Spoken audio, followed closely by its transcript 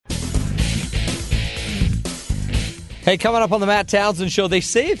Hey, coming up on the Matt Townsend Show, they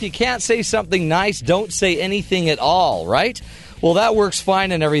say if you can't say something nice, don't say anything at all, right? Well, that works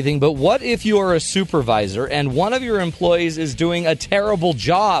fine and everything, but what if you are a supervisor and one of your employees is doing a terrible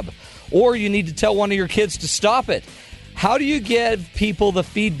job, or you need to tell one of your kids to stop it? How do you give people the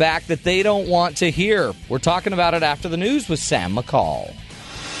feedback that they don't want to hear? We're talking about it after the news with Sam McCall.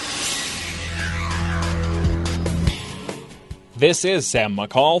 This is Sam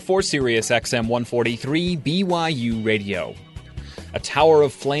McCall for Sirius XM 143 BYU Radio. A tower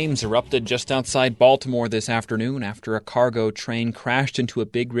of flames erupted just outside Baltimore this afternoon after a cargo train crashed into a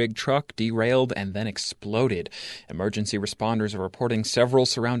big rig truck, derailed, and then exploded. Emergency responders are reporting several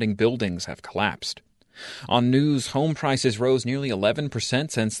surrounding buildings have collapsed. On news, home prices rose nearly 11%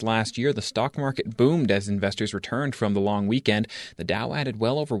 since last year. The stock market boomed as investors returned from the long weekend. The Dow added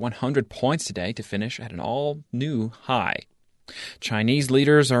well over 100 points today to finish at an all-new high. Chinese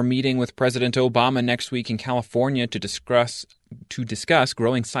leaders are meeting with President Obama next week in California to discuss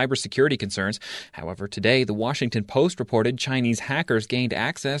growing cybersecurity concerns. However, today, the Washington Post reported Chinese hackers gained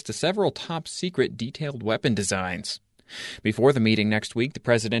access to several top-secret detailed weapon designs. Before the meeting next week, the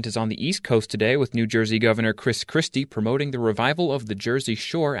president is on the East Coast today with New Jersey Governor Chris Christie promoting the revival of the Jersey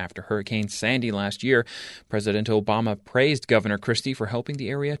Shore after Hurricane Sandy last year. President Obama praised Governor Christie for helping the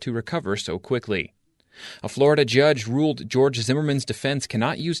area to recover so quickly. A Florida judge ruled George Zimmerman's defense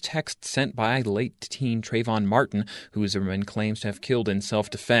cannot use texts sent by late-teen Trayvon Martin, who Zimmerman claims to have killed in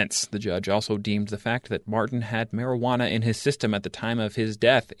self-defense. The judge also deemed the fact that Martin had marijuana in his system at the time of his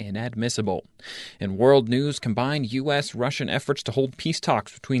death inadmissible. In world news, combined U.S.-Russian efforts to hold peace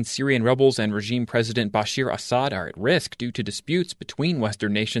talks between Syrian rebels and regime President Bashar Assad are at risk due to disputes between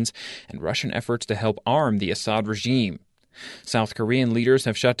Western nations and Russian efforts to help arm the Assad regime. South Korean leaders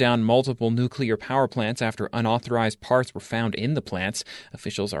have shut down multiple nuclear power plants after unauthorized parts were found in the plants.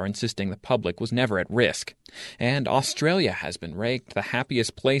 Officials are insisting the public was never at risk. And Australia has been ranked the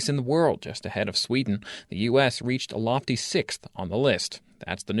happiest place in the world, just ahead of Sweden. The U.S. reached a lofty 6th on the list.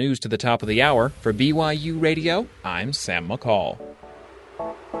 That's the news to the top of the hour. For BYU Radio, I'm Sam McCall.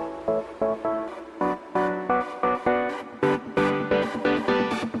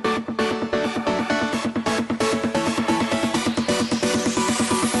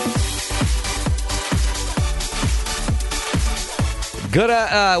 Good,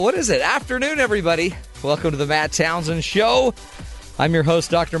 what is it? Afternoon, everybody. Welcome to the Matt Townsend Show. I'm your host,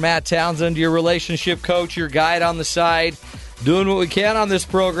 Dr. Matt Townsend, your relationship coach, your guide on the side, doing what we can on this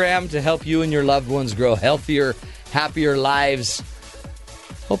program to help you and your loved ones grow healthier, happier lives.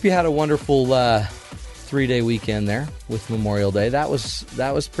 Hope you had a wonderful 3-day weekend there with Memorial Day. That was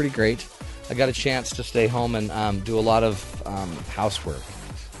pretty great. I got a chance to stay home and do a lot of housework.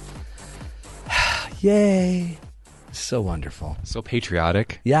 Yay. So wonderful. So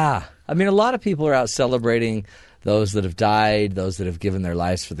patriotic. Yeah. I mean, a lot of people are out celebrating those that have died, those that have given their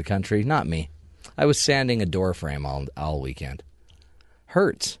lives for the country. Not me. I was sanding a door frame all weekend.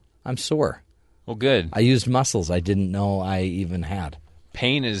 Hurts. I'm sore. Well, good. I used muscles I didn't know I even had.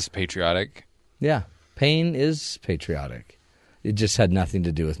 Pain is patriotic. Yeah. Pain is patriotic. It just had nothing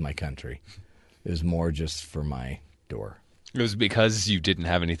to do with my country. It was more just for my door. It was because you didn't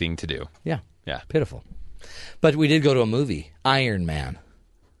have anything to do. Yeah. Yeah. Pitiful. But we did go to a movie, Iron Man.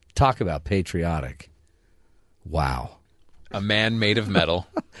 Talk about patriotic. Wow. A man made of metal.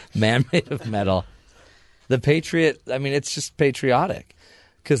 Man made of metal. The Patriot, I mean, it's just patriotic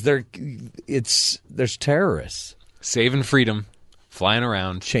because there's terrorists. Saving freedom, flying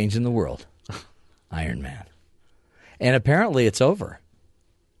around. Changing the world. Iron Man. And apparently it's over.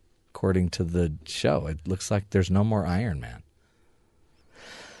 According to the show, it looks like there's no more Iron Man.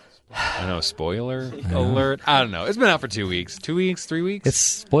 I don't know, spoiler alert? I don't know. It's been out for 2 weeks. 2 weeks, 3 weeks? It's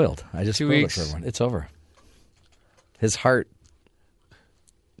spoiled. I just spoiled it for everyone. It's over. His heart,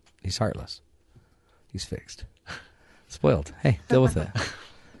 he's heartless. He's fixed. Spoiled. Hey, deal with it.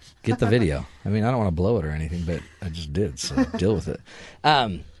 Get the video. I mean, I don't want to blow it or anything, but I just did, so deal with it.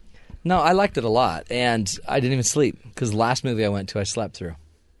 No, I liked it a lot, and I didn't even sleep because the last movie I went to, I slept through.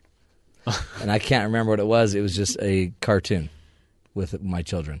 And I can't remember what it was. It was just a cartoon with my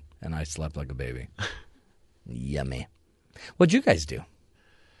children. And I slept like a baby. Yummy. What'd you guys do?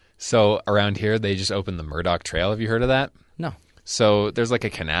 So around here, they just opened the Murdoch Trail. Have you heard of that? No. So there's like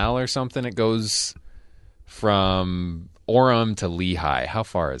a canal or something. It goes from Orem to Lehigh. How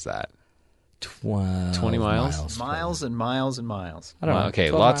far is that? 20 miles? Miles and miles and miles. I don't know.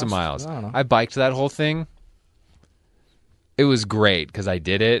 Okay, lots of miles. I don't know. I biked that whole thing. It was great because I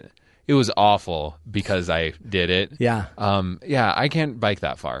did it. It was awful because I did it. Yeah. Yeah, I can't bike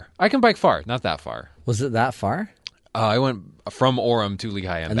that far. I can bike far, not that far. Was it that far? I went from Orem to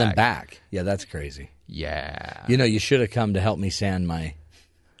Lehigh and back. Then back. Yeah, that's crazy. Yeah. You should have come to help me sand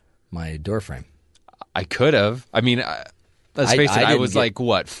my door frame. I could have. I mean, let's face it, I was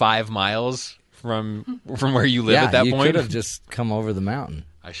 5 miles from where you live at that point? You could have just come over the mountain.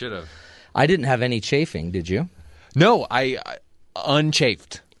 I should have. I didn't have any chafing, did you? No, I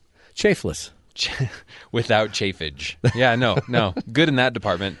unchafed. Chafeless. Without chafage. Yeah, no. Good in that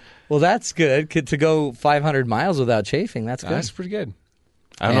department. Well, that's good. To go 500 miles without chafing, that's good. That's pretty good.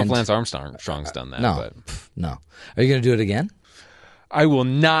 I don't know if Lance Armstrong's done that. No, but no. Are you going to do it again? I will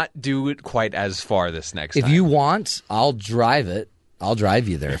not do it quite as far this next time. If you want, I'll drive it. I'll drive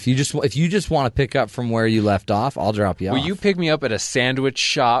you there. If you just want to pick up from where you left off, I'll drop you off. Will you pick me up at a sandwich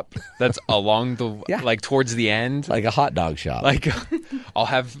shop that's along the towards the end, like a hot dog shop? I'll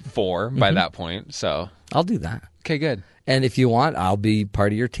have 4 by that point. So I'll do that. Okay, good. And if you want, I'll be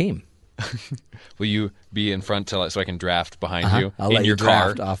part of your team. Will you be in front so I can draft behind you I'll in let your you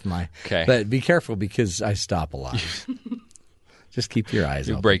car? draft off my. Okay, but be careful because I stop a lot. Just keep your eyes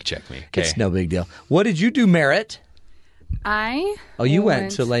open. Brake check me. Okay. It's no big deal. What did you do, Merritt? You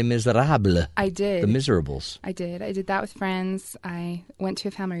went to Les Miserables. I did. The Miserables. I did. I did that with friends. I went to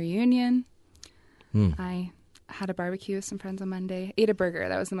a family reunion. I had a barbecue with some friends on Monday. Ate a burger.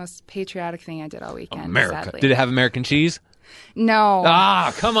 That was the most patriotic thing I did all weekend. America. Sadly. Did it have American cheese? No.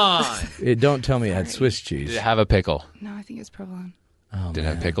 Come on. Don't tell me it had Swiss cheese. Did it have a pickle? No, I think it was provolone. Oh, Did it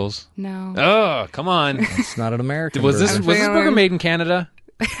have pickles? No. Oh, come on. It's not an American Was this burger. burger made in Canada?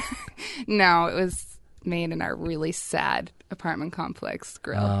 No, it was made in our really sad apartment complex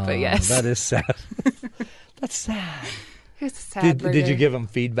grill. But yes. That is sad. That's sad. It's a sad burger. Did you give them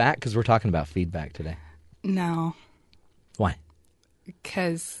feedback? Because we're talking about feedback today. No. Why?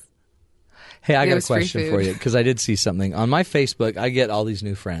 Because... Hey, I got a question for you because I did see something. On my Facebook, I get all these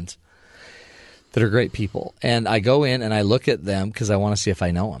new friends that are great people. And I go in and I look at them because I want to see if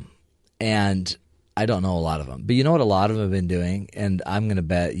I know them. And I don't know a lot of them. But you know what a lot of them have been doing? And I'm going to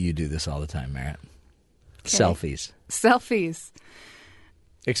bet you do this all the time, Merritt. Okay. Selfies.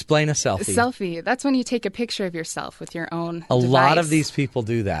 Explain a selfie. Selfie. That's when you take a picture of yourself with your own device. A lot of these people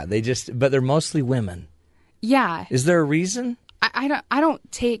do that. But they're mostly women. Yeah. Is there a reason? I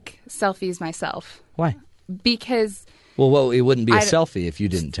don't take selfies myself. Why? Because... Well, it wouldn't be a selfie if you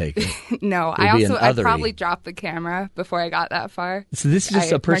didn't take it. No, I probably dropped the camera before I got that far. So this is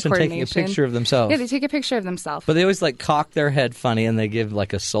just a person taking a picture of themselves. Yeah, they take a picture of themselves. But they always cock their head funny and they give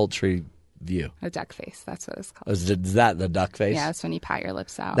a sultry view. A duck face, that's what it's called. Is that the duck face? Yeah, that's when you pat your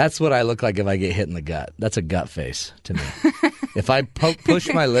lips out. That's what I look like if I get hit in the gut. That's a gut face to me. If I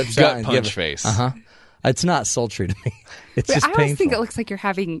push my lips out and punch face. It's not sultry to me. It's just painful. I always think it looks like you're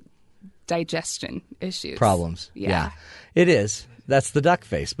having digestion issues. Problems. Yeah. It is. That's the duck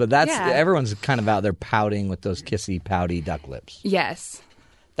face. But everyone's kind of out there pouting with those kissy, pouty duck lips. Yes.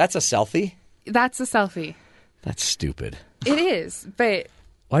 That's a selfie? That's a selfie. That's stupid. It is, but...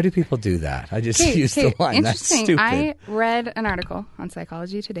 Why do people do that? I just used the line. That's stupid. I read an article on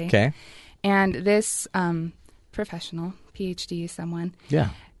Psychology Today. Okay. And this professional, PhD someone,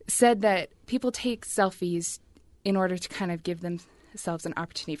 said that people take selfies in order to kind of give themselves an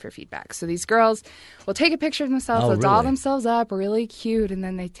opportunity for feedback. So these girls will take a picture of themselves, they'll doll themselves up really cute, and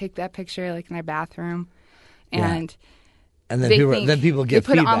then they take that picture in their bathroom. And then people give they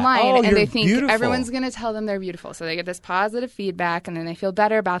put feedback. It online, and they think beautiful. Everyone's going to tell them they're beautiful. So they get this positive feedback, and then they feel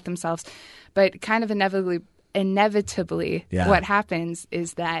better about themselves. But kind of inevitably what happens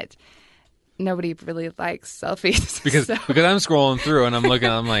is that nobody really likes selfies. Because I'm scrolling through and I'm looking,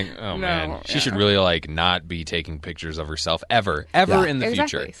 I'm like, man, she should really not be taking pictures of herself ever in the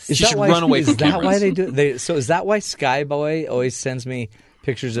future. She should run away from cameras. Is that why they do it? So is that why Skyboy always sends me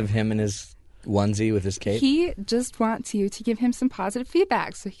pictures of him in his onesie with his cape? He just wants you to give him some positive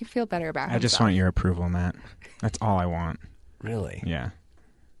feedback so he can feel better about himself. I just want your approval, Matt. That's all I want. Really? Yeah.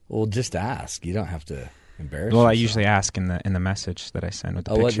 Well, just ask. You don't have to embarrass yourself. I usually ask in the message that I send with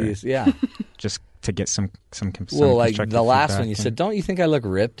the picture. Just to get some well, like the last feedback. one, you said, "Don't you think I look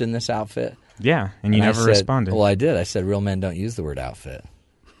ripped in this outfit?" Yeah, and you never responded. Well, I did. I said, "Real men don't use the word outfit."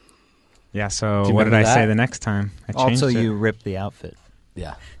 Yeah. So what did I say the next time? I changed it. You ripped the outfit.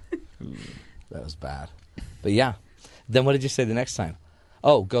 Yeah. That was bad. But yeah. Then what did you say the next time?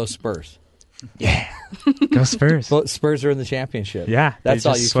 Oh, go Spurs. Yeah. Go Spurs. Well, Spurs are in the championship. Yeah. That's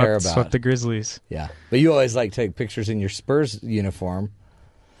all you care about. Swept the Grizzlies. Yeah. But you always take pictures in your Spurs uniform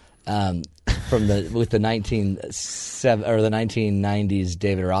with the 1990s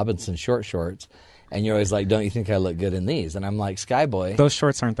David Robinson shorts. And you're always like, don't you think I look good in these? And I'm like, Skyboy. Those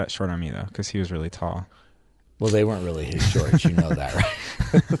shorts aren't that short on me, though, because he was really tall. Well, they weren't really his shorts. You know that,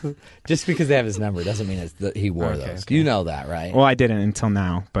 right? Just because they have his number doesn't mean he wore those. Okay. You know that, right? Well, I didn't until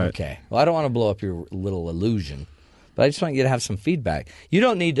now. But okay. Well, I don't want to blow up your little illusion, but I just want you to have some feedback. You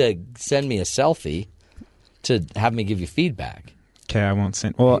don't need to send me a selfie to have me give you feedback. Okay, I won't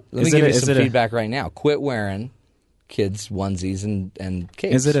send. Well, let me give you some feedback right now. Quit wearing kids' onesies and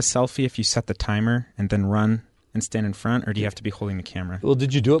capes. Is it a selfie if you set the timer and then run and stand in front, or do you have to be holding the camera? Well,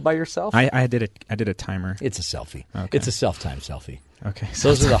 did you do it by yourself? I did a timer. It's a selfie. Okay. It's a self-timed selfie. Okay.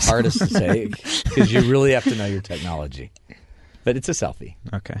 Those are the hardest to say because you really have to know your technology. But it's a selfie.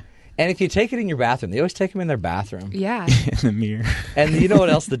 Okay. And if you take it in your bathroom, they always take them in their bathroom. Yeah. In the mirror. And you know what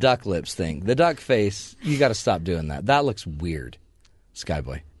else? The duck lips thing. The duck face, you got to stop doing that. That looks weird.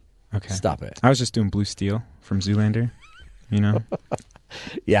 Skyboy. Okay. Stop it. I was just doing Blue Steel from Zoolander, you know?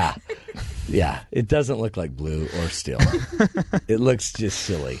 Yeah. Yeah. It doesn't look like blue or steel. It looks just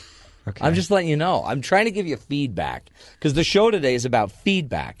silly. Okay. I'm just letting you know. I'm trying to give you feedback because the show today is about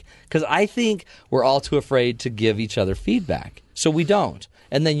feedback because I think we're all too afraid to give each other feedback. So we don't.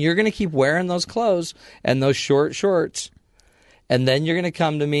 And then you're going to keep wearing those clothes and those short shorts. And then you're going to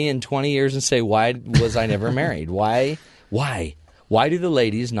come to me in 20 years and say, why was I never married? Why? Why do the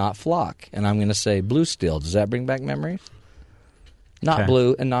ladies not flock? And I'm going to say blue steel. Does that bring back memories? Not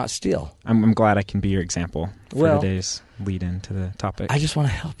blue and not steel. I'm glad I can be your example for today's lead into the topic. I just want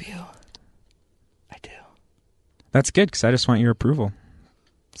to help you. I do. That's good because I just want your approval.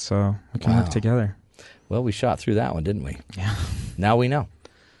 So we can work together. Well, we shot through that one, didn't we? Yeah. Now we know.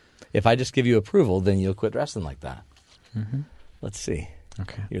 If I just give you approval, then you'll quit dressing like that. Mm-hmm. Let's see.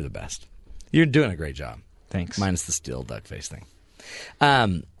 Okay. You're the best. You're doing a great job. Thanks. Minus the steel duck face thing.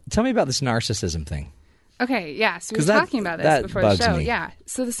 Tell me about this narcissism thing. Okay, yeah. So we were talking about this before the show. Me. Yeah.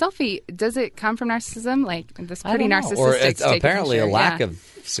 So the selfie, does it come from narcissism? Like this pretty narcissistic or it's apparently picture? A lack of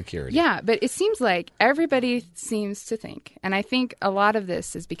security. Yeah, but it seems like everybody seems to think, and I think a lot of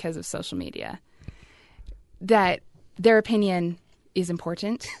this is because of social media, that their opinion is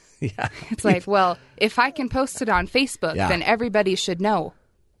important. Yeah. It's like, well, if I can post it on Facebook, then everybody should know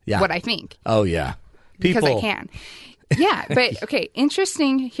what I think. Oh, yeah. Because I can. Yeah, but okay,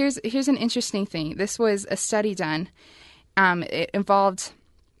 interesting. Here's an interesting thing. This was a study done. It involved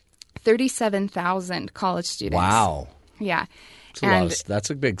 37,000 college students. Wow. Yeah. That's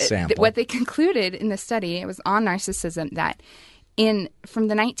a big sample. What they concluded in the study, it was on narcissism, that from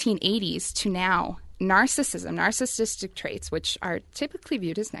the 1980s to now, narcissistic traits, which are typically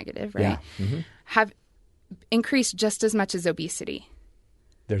viewed as negative, right, have increased just as much as obesity.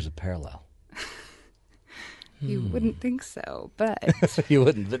 There's a parallel. You wouldn't think so, but... You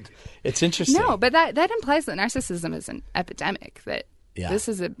wouldn't, but it's interesting. No, but that implies that narcissism is an epidemic, that this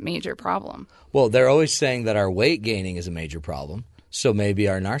is a major problem. Well, they're always saying that our weight gaining is a major problem, so maybe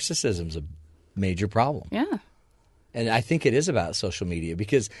our narcissism's a major problem. Yeah. And I think it is about social media,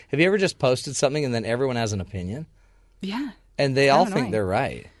 because have you ever just posted something and then everyone has an opinion? Yeah. And they all think they're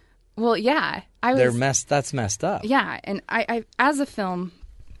right. Well, yeah. That's messed up. Yeah, and I as a film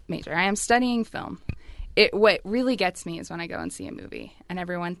major, I am studying film. What really gets me is when I go and see a movie and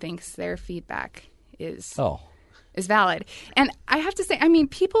everyone thinks their feedback is valid. And I have to say, I mean,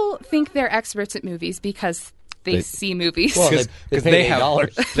 people think they're experts at movies because they see movies. Well, because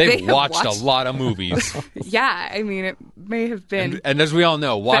they've watched a lot of movies. Yeah, I mean, it may have been. And as we all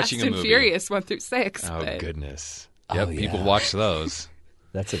know, watching Fast a movie. and Furious 1 through 6. Oh, goodness. Yep, people watch those.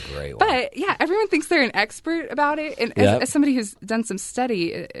 That's a great one. But yeah, everyone thinks they're an expert about it. And as somebody who's done some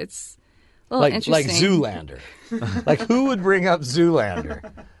study, it's a little interesting. Like Zoolander. Like, who would bring up Zoolander?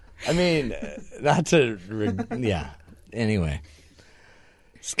 I mean, not to... Anyway.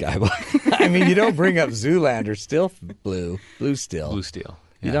 Skyboy. I mean, you don't bring up Zoolander, still blue steel. Blue steel.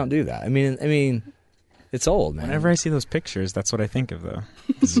 Yeah. You don't do that. I mean, it's old, man. Whenever I see those pictures, that's what I think of, though.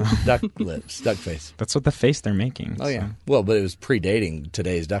 So. Duck lips, duck face. That's what the face they're making. Oh, yeah. Well, but it was predating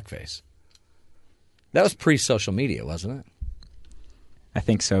today's duck face. That was pre-social media, wasn't it? I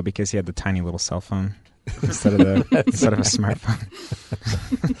think so, because he had the tiny little cell phone instead of a smartphone.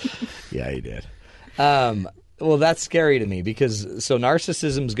 Yeah, he did. Well, that's scary to me because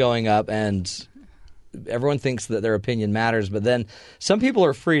narcissism's going up and everyone thinks that their opinion matters, but then some people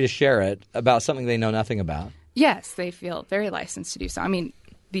are free to share it about something they know nothing about. Yes, they feel very licensed to do so. I mean,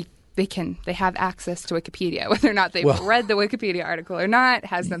 they have access to Wikipedia, whether or not they've read the Wikipedia article or not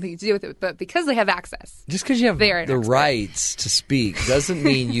has nothing to do with it, but because they have access. Just because you have the rights to speak doesn't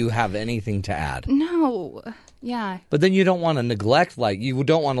mean you have anything to add. No. Yeah. But then you don't want to neglect, you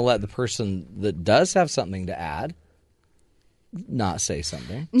don't want to let the person that does have something to add not say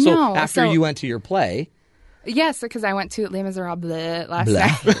something. So after you went to your play, Yes, because I went to Les Miserables last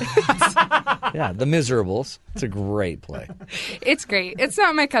night. Yeah, The Miserables. It's a great play. It's great. It's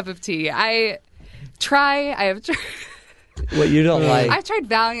not my cup of tea. I have tried. What you don't like? I've tried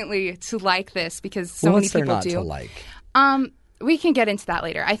valiantly to like this because so many people not do. To like? We can get into that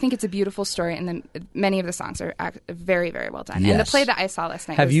later. I think it's a beautiful story, and many of the songs are very, very well done. Yes. And the play that I saw last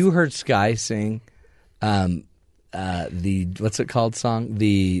night. Have you heard Sky sing the what's it called song?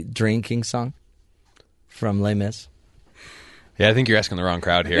 The drinking song from Les Mis. Yeah, I think you're asking the wrong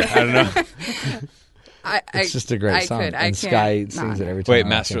crowd here. I don't know. It's just a great song. And Sky sings it every time. Wait,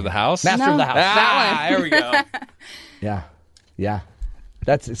 Master of the House? Master of the House. That one. There we go. Yeah.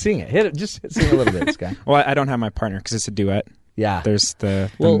 That's sing it. Hit it. Just sing a little bit, Sky. Well, I don't have my partner because it's a duet. Yeah. There's the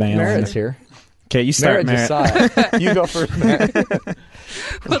well, male. Merritt's here. Okay, you start, Merritt. Just saw it. You go first, Merritt.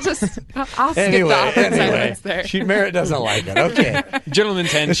 I'll skip the awkward silence there. Merritt doesn't like it. Okay.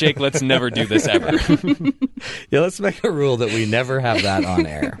 Gentleman's handshake, let's never do this ever. Yeah, let's make a rule that we never have that on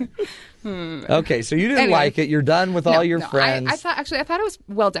air. Okay, so you didn't like it. You're done with all your friends. I thought it was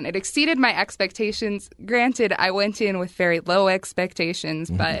well done. It exceeded my expectations. Granted, I went in with very low expectations,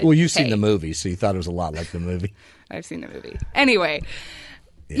 but well, you've seen the movie, so you thought it was a lot like the movie. I've seen the movie. Anyway,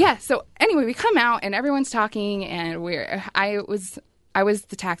 so anyway, we come out and everyone's talking, and I was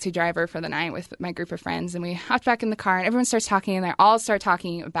the taxi driver for the night with my group of friends, and we hopped back in the car, and everyone starts talking, and they all start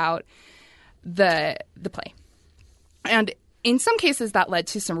talking about the play, and in some cases, that led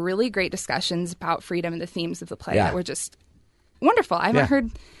to some really great discussions about freedom and the themes of the play that were just wonderful. I haven't heard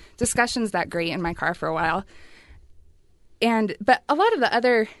discussions that great in my car for a while. But a lot of the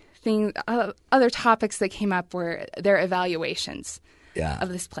other other topics that came up were their evaluations of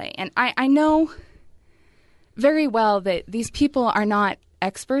this play. And I know very well that these people are not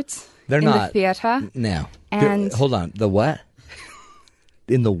experts in the theater. No. And hold on. The what?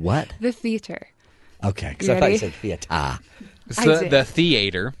 In the what? The theater. Okay, because I thought you said theater. So the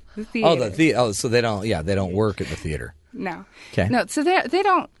theater. The theater. So they don't work at the theater. No. Okay. No, so they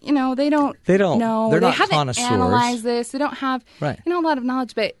don't know. They're not haven't connoisseurs. analyzed this. They don't have a lot of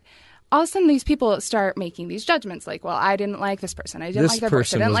knowledge, but all of a sudden these people start making these judgments like, well, I didn't like this person. I didn't like their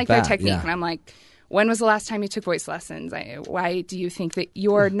voice. I didn't like their technique. And I'm like, when was the last time you took voice lessons? Why do you think that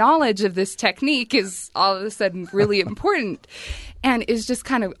your knowledge of this technique is all of a sudden really important? And is just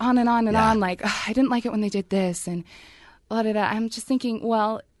kind of on and on and on, like, oh, I didn't like it when they did this. And I'm just thinking,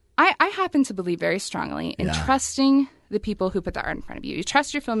 well, I happen to believe very strongly in trusting the people who put the art in front of you. You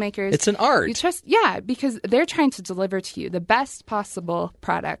trust your filmmakers. It's an art. You trust, because they're trying to deliver to you the best possible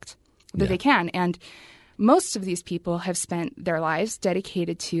product that they can. And most of these people have spent their lives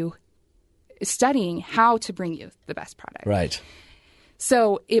dedicated to studying how to bring you the best product. Right.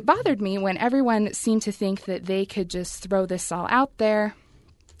 So it bothered me when everyone seemed to think that they could just throw this all out there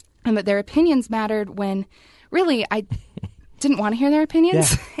and that their opinions mattered when really I didn't want to hear their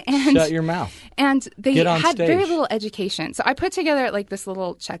opinions. And shut your mouth. And they had stage. very little education. So I put together like this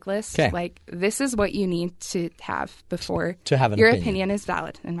little checklist. Okay. Like, this is what you need to have before to have your opinion is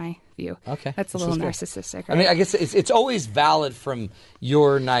valid, in my view. Okay. That's a little narcissistic, right? I mean, I guess it's always valid from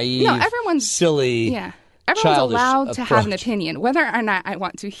your naive, silly, everyone's allowed approach. to have an opinion. Whether or not I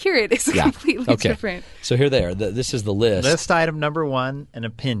want to hear it is completely different. So here they are. This is the list. List item number 1, an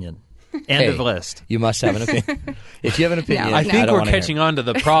opinion. End of list. You must have an opinion. If you have an opinion, I think we're catching on to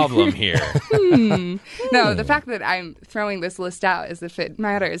the problem here. No, the fact that I'm throwing this list out as if it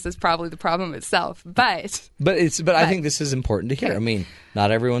matters is probably the problem itself. But I think this is important to hear. I mean,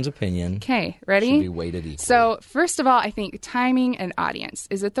 not everyone's opinion. Okay, ready? Should be weighted equally. So first of all, I think timing and audience.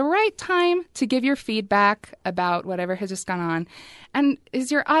 Is it the right time to give your feedback about whatever has just gone on? And is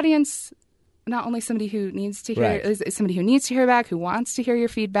your audience not only somebody who needs to hear, is somebody who needs to hear back, who wants to hear your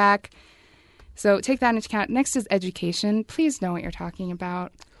feedback? So take that into account. Next is education. Please know what you're talking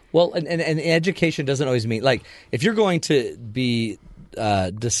about. Well, and education doesn't always mean, like, if you're going to be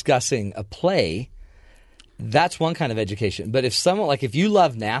discussing a play, that's one kind of education. But if you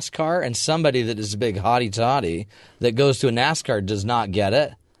love NASCAR and somebody that is a big hottie-toddy that goes to a NASCAR does not get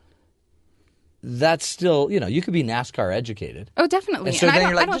it, that's still, you could be NASCAR educated. Oh, definitely. And so then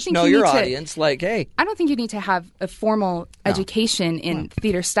you're like, just know your audience. Like, hey. I don't think you need to have a formal education in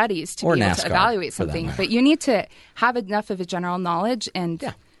theater studies to be able to evaluate something. But you need to have enough of a general knowledge and,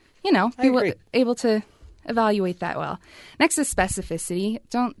 be able to evaluate that well. Next is specificity.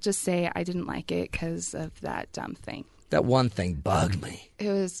 Don't just say, I didn't like it because of that dumb thing. That one thing bugged me.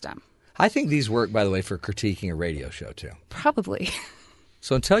 It was dumb. I think these work, by the way, for critiquing a radio show, too. Probably.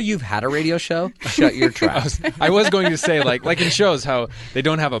 So until you've had a radio show, shut your trap. I was going to say, like in shows, how they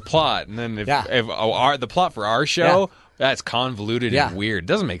don't have a plot, and then if the plot for our show That's convoluted and weird.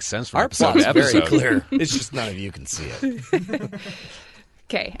 Doesn't make sense from our episode plot's to episode. Very clear. It's just none of you can see it.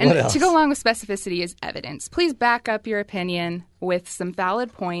 Okay, and to go along with specificity is evidence. Please back up your opinion with some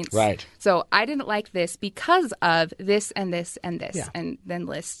valid points. Right. So I didn't like this because of this and this and this, and then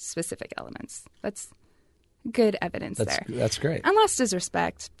list specific elements. That's good evidence there. That's great. And last is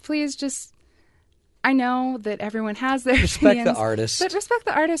respect. Please just... I know that everyone has their respect opinions, the artist. But respect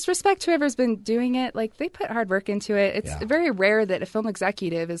the artist. Respect whoever's been doing it. Like, they put hard work into it. It's very rare that a film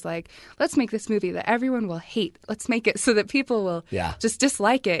executive is like, let's make this movie that everyone will hate. Let's make it so that people will just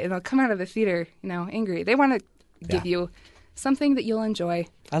dislike it and they'll come out of the theater, angry. They want to give you something that you'll enjoy.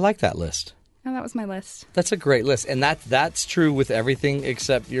 I like that list. And that was my list. That's a great list. And that's true with everything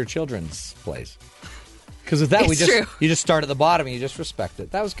except your children's plays. Because with that, you just start at the bottom and you just respect it.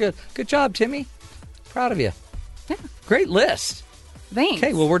 That was good. Good job, Timmy. Proud of you. Yeah. Great list. Thanks.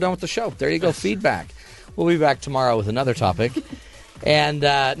 Okay, well, we're done with the show. There you go, feedback. We'll be back tomorrow with another topic. And,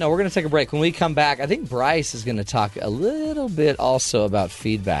 no, we're going to take a break. When we come back, I think Bryce is going to talk a little bit also about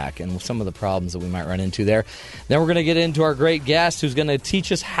feedback and some of the problems that we might run into there. Then we're going to get into our great guest who's going to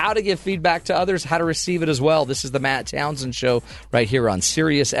teach us how to give feedback to others, how to receive it as well. This is the Matt Townsend Show right here on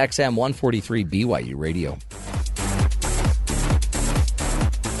Sirius XM 143 BYU Radio.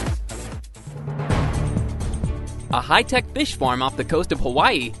 A high-tech fish farm off the coast of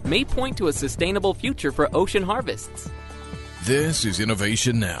Hawaii may point to a sustainable future for ocean harvests. This is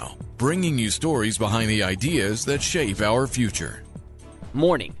Innovation Now, bringing you stories behind the ideas that shape our future.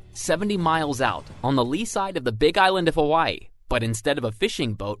 Morning, 70 miles out, on the lee side of the Big Island of Hawaii. But instead of a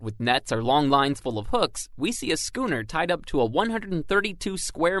fishing boat with nets or long lines full of hooks, we see a schooner tied up to a 132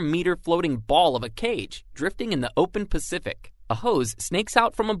 square meter floating ball of a cage, drifting in the open Pacific. A hose snakes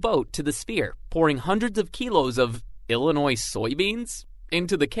out from a boat to the sphere, pouring hundreds of kilos of Illinois soybeans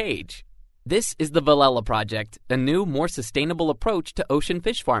into the cage. This is the Velella Project, a new, more sustainable approach to ocean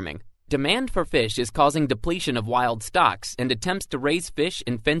fish farming. Demand for fish is causing depletion of wild stocks, and attempts to raise fish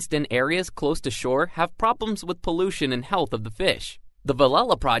in fenced-in areas close to shore have problems with pollution and health of the fish. The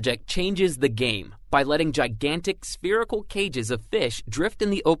Velella Project changes the game by letting gigantic spherical cages of fish drift in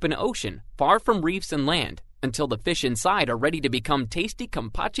the open ocean, far from reefs and land, until the fish inside are ready to become tasty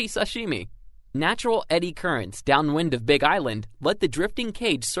kampachi sashimi. Natural eddy currents downwind of Big Island let the drifting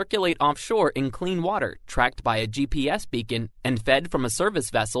cage circulate offshore in clean water, tracked by a GPS beacon and fed from a service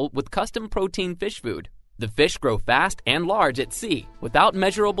vessel with custom protein fish food. The fish grow fast and large at sea without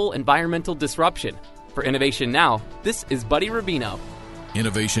measurable environmental disruption. For Innovation Now, this is Buddy Rubino.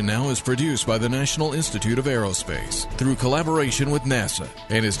 Innovation Now is produced by the National Institute of Aerospace through collaboration with NASA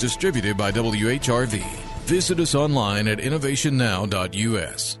and is distributed by WHRV. Visit us online at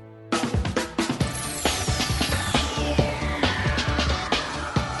innovationnow.us.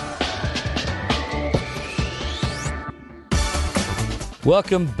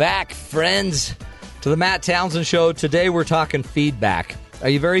 Welcome back, friends, to the Matt Townsend Show. Today we're talking feedback. Are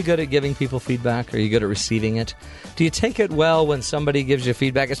you very good at giving people feedback? Are you good at receiving it? Do you take it well when somebody gives you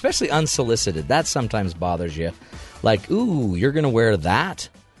feedback, especially unsolicited? That sometimes bothers you. Like, ooh, you're going to wear that?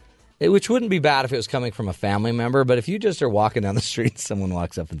 Which wouldn't be bad if it was coming from a family member, but if you just are walking down the street and someone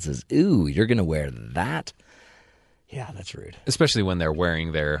walks up and says, ooh, you're going to wear that? Yeah, that's rude. Especially when they're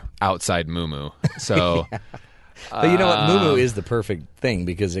wearing their outside muumuu. So... yeah. But you know what? Muumuu is the perfect thing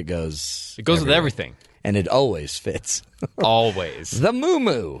because it goes with everything. And it always fits. Always. The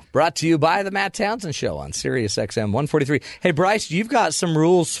Muumuu, brought to you by the Matt Townsend Show on Sirius XM 143. Hey, Bryce, you've got some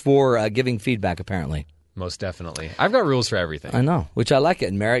rules for giving feedback, apparently. Most definitely. I've got rules for everything. I know, which I like it.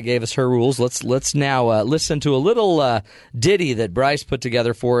 And Merritt gave us her rules. Let's now listen to a little ditty that Bryce put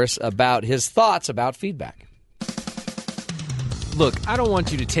together for us about his thoughts about feedback. Look, I don't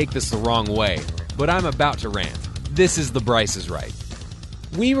want you to take this the wrong way, but I'm about to rant. This is the Bryce is Right.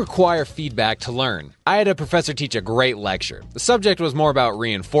 We require feedback to learn. I had a professor teach a great lecture. The subject was more about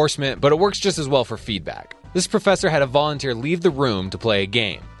reinforcement, but it works just as well for feedback. This professor had a volunteer leave the room to play a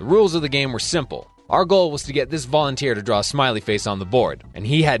game. The rules of the game were simple. Our goal was to get this volunteer to draw a smiley face on the board, and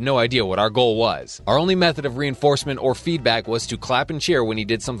he had no idea what our goal was. Our only method of reinforcement or feedback was to clap and cheer when he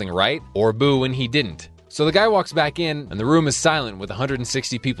did something right, or boo when he didn't. So the guy walks back in, and the room is silent with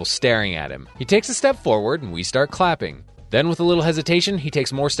 160 people staring at him. He takes a step forward, and we start clapping. Then with a little hesitation, he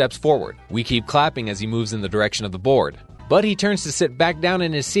takes more steps forward. We keep clapping as he moves in the direction of the board. But he turns to sit back down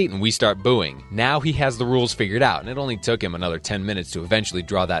in his seat and we start booing. Now he has the rules figured out, and it only took him another 10 minutes to eventually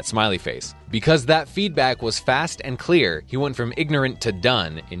draw that smiley face. Because that feedback was fast and clear, he went from ignorant to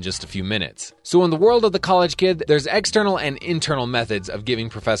done in just a few minutes. So in the world of the college kid, there's external and internal methods of giving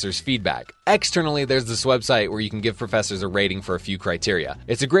professors feedback. Externally, there's this website where you can give professors a rating for a few criteria.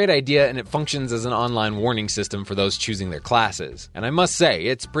 It's a great idea, and it functions as an online warning system for those choosing their classes. And I must say,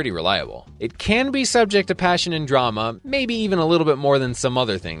 it's pretty reliable. It can be subject to passion and drama, maybe even a little bit more than some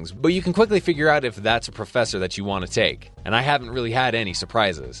other things, but you can quickly figure out if that's a professor that you want to take. And I haven't really had any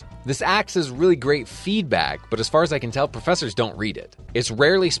surprises. This acts as really great feedback, but as far as I can tell, professors don't read it. It's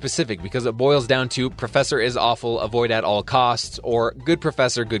rarely specific because it boils down to professor is awful, avoid at all costs, or good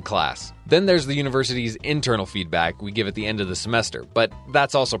professor, good class. Then there's the university's internal feedback we give at the end of the semester, but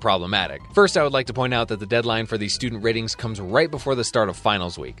that's also problematic. First, I would like to point out that the deadline for these student ratings comes right before the start of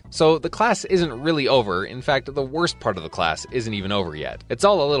finals week. So the class isn't really over. In fact, the worst part of the class isn't even over yet. It's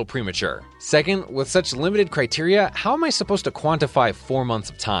all a little premature. Second, with such limited criteria, how am I supposed to quantify 4 months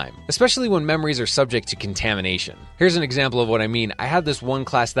of time? Especially when memories are subject to contamination. Here's an example of what I mean. I had this one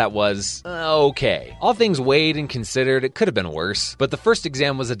class that was okay. All things weighed and considered, it could have been worse. But the first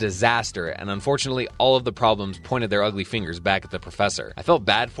exam was a disaster, and unfortunately all of the problems pointed their ugly fingers back at the professor. I felt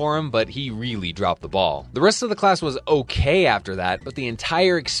bad for him, but he really dropped the ball. The rest of the class was okay after that, but the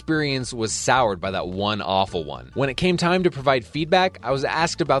entire experience was soured by that one awful one. When it came time to provide feedback, I was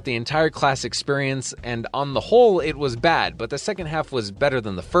asked about the entire class experience, and on the whole it was bad, but the second half was better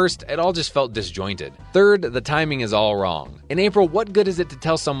than the first. It all just felt disjointed. Third, the timing is all wrong. In April, what good is it to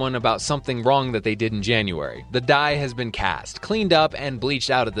tell someone about something wrong that they did in January? The die has been cast, cleaned up, and bleached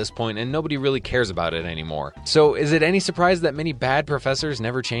out at this point, and nobody really cares about it anymore. So is it any surprise that many bad professors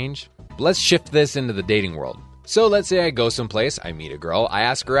never change? Let's shift this into the dating world. So let's say I go someplace, I meet a girl, I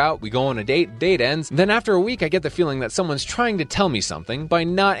ask her out, we go on a date ends, then after a week I get the feeling that someone's trying to tell me something by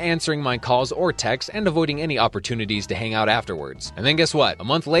not answering my calls or texts and avoiding any opportunities to hang out afterwards. And then guess what? A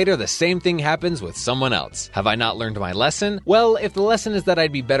month later, the same thing happens with someone else. Have I not learned my lesson? Well, if the lesson is that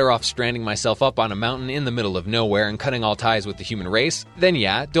I'd be better off stranding myself up on a mountain in the middle of nowhere and cutting all ties with the human race, then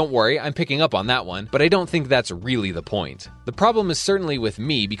yeah, don't worry, I'm picking up on that one, but I don't think that's really the point. The problem is certainly with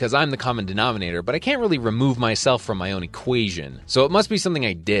me because I'm the common denominator, but I can't really remove myself from my own equation. So it must be something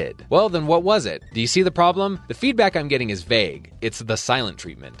I did. Well, then what was it? Do you see the problem? The feedback I'm getting is vague. It's the silent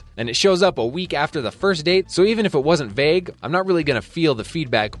treatment. And it shows up a week after the first date, so even if it wasn't vague, I'm not really going to feel the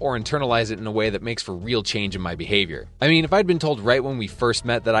feedback or internalize it in a way that makes for real change in my behavior. I mean, if I'd been told right when we first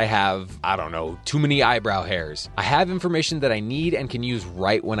met that I have, too many eyebrow hairs, I have information that I need and can use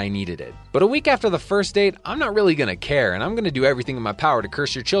right when I needed it. But a week after the first date, I'm not really going to care, and I'm going to do everything in my power to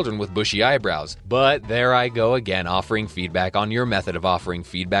curse your children with bushy eyebrows. But there I go again, offering feedback on your method of offering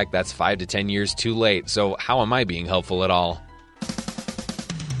feedback that's 5 to 10 years too late. So how am I being helpful at all?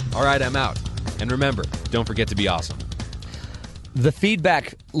 All right, I'm out. And remember, don't forget to be awesome. The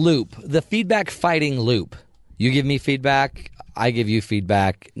feedback loop, the feedback fighting loop. You give me feedback, I give you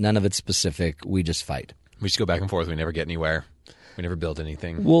feedback. None of it's specific. We just fight. We just go back and forth. We never get anywhere. We never build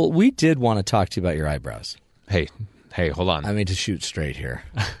anything. Well, we did want to talk to you about your eyebrows. Hey, hold on. I mean, to shoot straight here.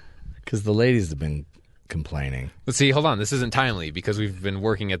 Because the ladies have been complaining. Let's see, hold on. This isn't timely because we've been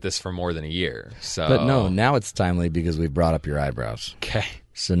working at this for more than a year. So, but no, now it's timely because we brought up your eyebrows. Okay.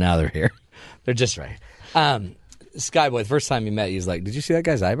 So now they're here. They're just right. Skyboy, the first time you met, he was like, did you see that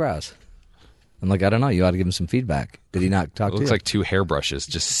guy's eyebrows? I'm like, I don't know. You ought to give him some feedback. Did he not talk to you? It looks like 2 hairbrushes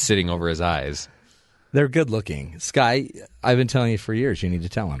just sitting over his eyes. They're good looking. Sky, I've been telling you for years, you need to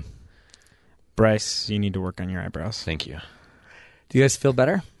tell him. Bryce, you need to work on your eyebrows. Thank you. Do you guys feel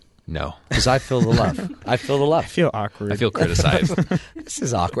better? No. Because I feel the love. I feel the love. I feel awkward. I feel criticized. This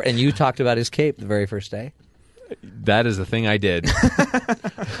is awkward. And you talked about his cape the very first day? That is the thing I did.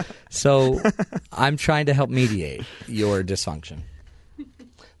 So I'm trying to help mediate your dysfunction.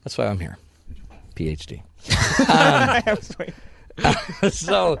 That's why I'm here. PhD.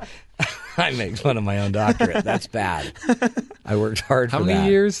 So I make fun of my own doctorate. That's bad. I worked hard for that. How many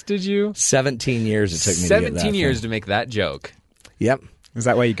years did you? 17 years it took me to get that 17 years to make that joke. Yep. Is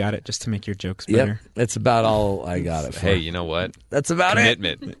that why you got it? Just to make your jokes better? Yep. That's about all I got it for. Hey, you know what? That's about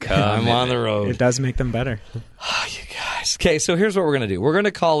Commitment. it. I'm on the road. It does make them better. Oh, you guys. Okay, so here's what we're going to do. We're going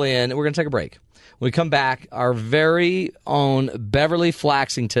to call in. We're going to take a break. When we come back, our very own Beverly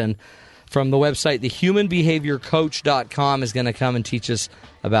Flaxington from the website thehumanbehaviorcoach.com is going to come and teach us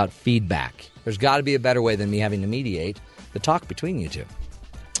about feedback. There's got to be a better way than me having to mediate the talk between you two.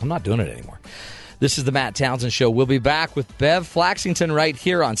 I'm not doing it anymore. This is the Matt Townsend Show. We'll be back with Bev Flaxington right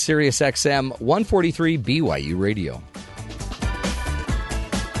here on Sirius XM 143 BYU Radio.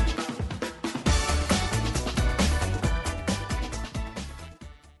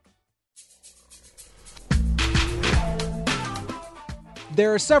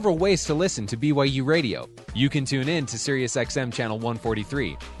 There are several ways to listen to BYU Radio. You can tune in to SiriusXM Channel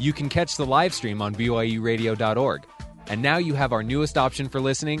 143. You can catch the live stream on BYURadio.org. And now you have our newest option for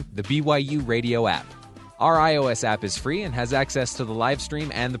listening, the BYU Radio app. Our iOS app is free and has access to the live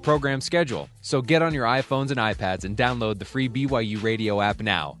stream and the program schedule. So get on your iPhones and iPads and download the free BYU Radio app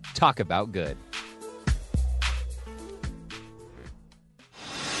now. Talk about good.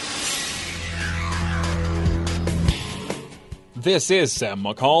 This is Sam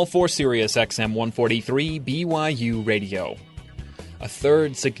McCall for SiriusXM 143 BYU Radio. A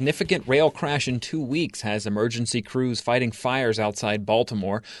third significant rail crash in 2 weeks has emergency crews fighting fires outside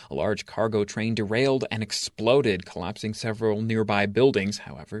Baltimore. A large cargo train derailed and exploded, collapsing several nearby buildings.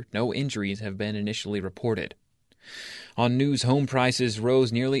 However, no injuries have been initially reported. On news, home prices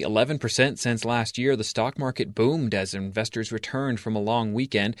rose nearly 11% since last year. The stock market boomed as investors returned from a long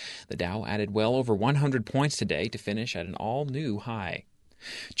weekend. The Dow added well over 100 points today to finish at an all-new high.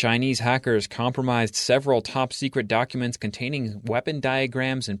 Chinese hackers compromised several top-secret documents containing weapon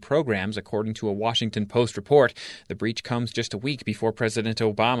diagrams and programs, according to a Washington Post report. The breach comes just a week before President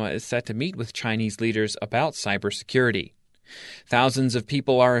Obama is set to meet with Chinese leaders about cybersecurity. Thousands of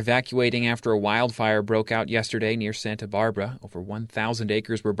people are evacuating after a wildfire broke out yesterday near Santa Barbara. Over 1,000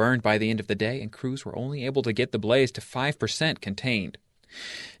 acres were burned by the end of the day, and crews were only able to get the blaze to 5% contained.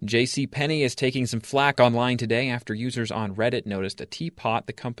 JCPenney is taking some flack online today after users on Reddit noticed a teapot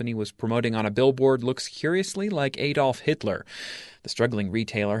the company was promoting on a billboard looks curiously like Adolf Hitler. The struggling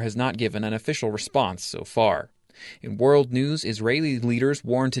retailer has not given an official response so far. In world news, Israeli leaders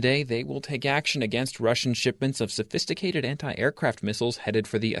warned today they will take action against Russian shipments of sophisticated anti-aircraft missiles headed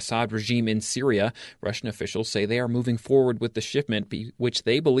for the Assad regime in Syria. Russian officials say they are moving forward with the shipment, which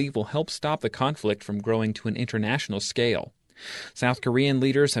they believe will help stop the conflict from growing to an international scale. South Korean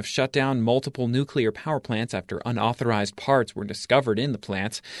leaders have shut down multiple nuclear power plants after unauthorized parts were discovered in the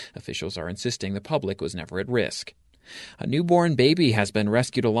plants. Officials are insisting the public was never at risk. A newborn baby has been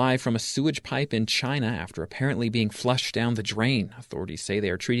rescued alive from a sewage pipe in China after apparently being flushed down the drain. Authorities say they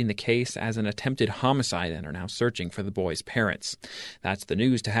are treating the case as an attempted homicide and are now searching for the boy's parents. That's the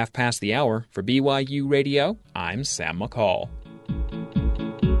news to half past the hour. For BYU Radio, I'm Sam McCall.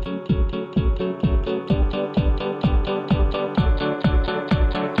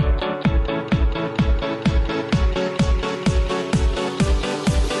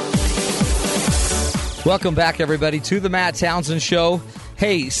 Welcome back, everybody, to the Matt Townsend Show.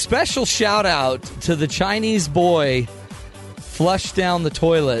 Hey, special shout-out to the Chinese boy flushed down the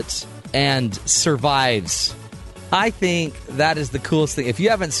toilet and survives. I think that is the coolest thing. If you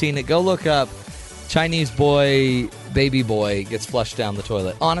haven't seen it, go look up Chinese boy, baby boy gets flushed down the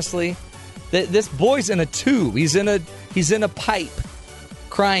toilet. Honestly, this boy's in a tube. He's in a pipe,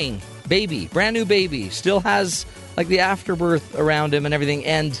 crying. Baby, brand new baby. Still has, like, the afterbirth around him and everything,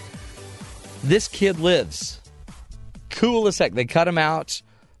 and this kid lives. Cool as heck. They cut him out,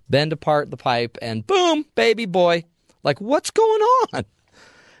 bend apart the pipe, and boom, baby boy. Like, what's going on?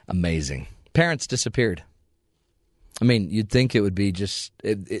 Amazing. Parents disappeared. I mean, you'd think it would be just,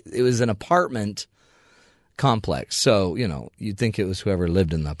 it was an apartment complex. So, you'd think it was whoever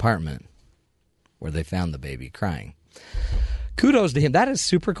lived in the apartment where they found the baby crying. Kudos to him. That is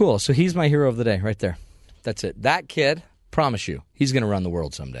super cool. So he's my hero of the day right there. That's it. That kid, promise you, he's going to run the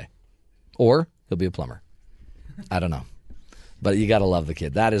world someday. Or he'll be a plumber. I don't know. But you got to love the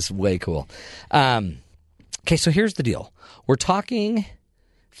kid. That is way cool. Okay, so here's the deal. We're talking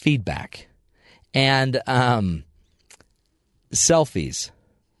feedback and selfies.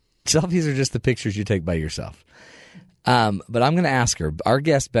 Selfies are just the pictures you take by yourself. But I'm going to ask her. Our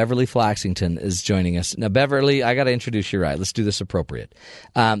guest, Beverly Flaxington, is joining us. Now, Beverly, I got to introduce you right. Let's do this appropriate.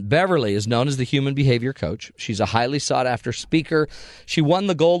 Beverly is known as the Human Behavior Coach. She's a highly sought-after speaker. She won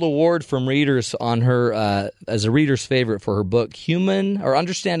the Gold Award from readers on her as a reader's favorite for her book,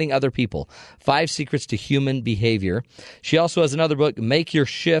 Understanding Other People, 5 Secrets to Human Behavior. She also has another book, Make Your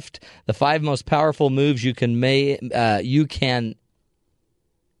Shift, the 5 Most Powerful Moves you can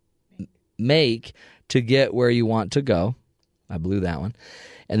make to get where you want to go. I blew that one.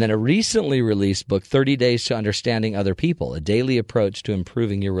 And then a recently released book, 30 Days to Understanding Other People, a daily approach to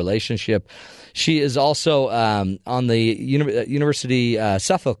improving your relationship. She is also on the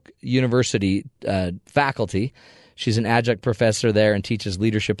Suffolk University faculty. She's an adjunct professor there and teaches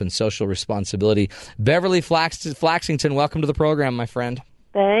leadership and social responsibility. Beverly Flaxington, welcome to the program, my friend.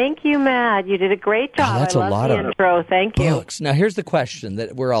 Thank you, Matt. You did a great job. That's I love the intro. Thank you. Books. Now, here's the question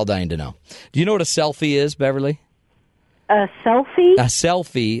that we're all dying to know. Do you know what a selfie is, Beverly? A selfie? A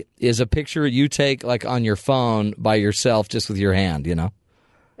selfie is a picture you take, like, on your phone by yourself, just with your hand,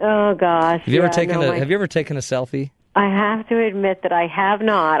 Oh, gosh. Have you ever taken a selfie? I have to admit that I have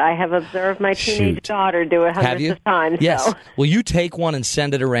not. I have observed my teenage daughter do it hundreds of times. Yes. So. Well, you take one and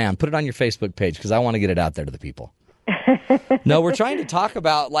send it around. Put it on your Facebook page because I want to get it out there to the people. No, we're trying to talk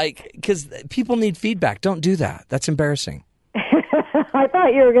about, because people need feedback. Don't do that. That's embarrassing. I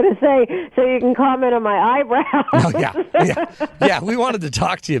thought you were going to say, so you can comment on my eyebrows. Oh, yeah. We wanted to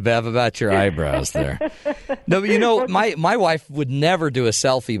talk to you, Bev, about your eyebrows there. No, but my wife would never do a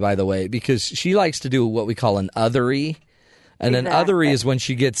selfie, by the way, because she likes to do what we call an othery. And an othery is when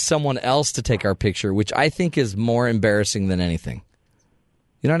she gets someone else to take our picture, which I think is more embarrassing than anything.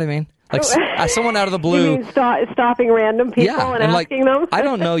 You know what I mean? Like someone out of the blue. You mean stopping random people and asking them? I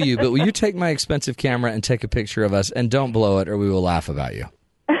don't know you, but will you take my expensive camera and take a picture of us, and don't blow it or we will laugh about you.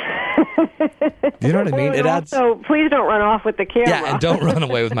 Do you know what I mean? So please don't run off with the camera. Yeah, and don't run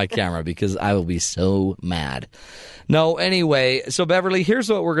away with my camera because I will be so mad. No, anyway, so Beverly, here's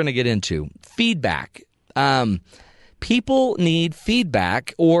what we're going to get into. Feedback. People need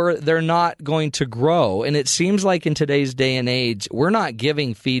feedback or they're not going to grow. And it seems like in today's day and age, we're not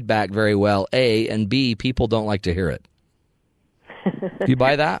giving feedback very well, A, and B, people don't like to hear it. Do you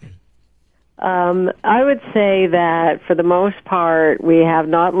buy that? I would say that for the most part, we have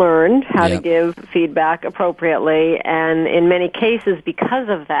not learned how to give feedback appropriately. And in many cases, because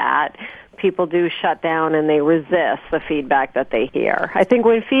of that, people do shut down and they resist the feedback that they hear. I think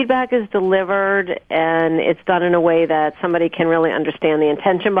when feedback is delivered and it's done in a way that somebody can really understand the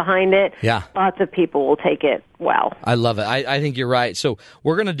intention behind it, lots of people will take it well. I love it. I think you're right. So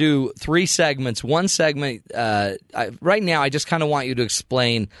we're going to do 3 segments. One segment, right now, I just kind of want you to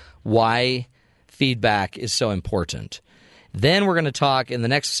explain why feedback is so important. Then we're going to talk in the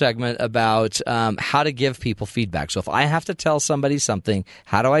next segment about how to give people feedback. So if I have to tell somebody something,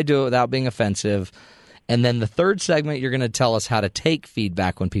 how do I do it without being offensive? And then the third segment, you're going to tell us how to take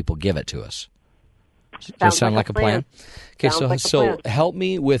feedback when people give it to us. Does that sound like a plan? Okay, so help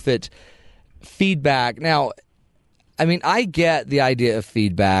me with it. Feedback. Now, I mean, I get the idea of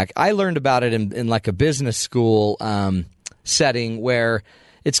feedback. I learned about it in like a business school setting where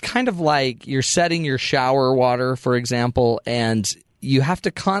it's kind of like you're setting your shower water, for example, and you have to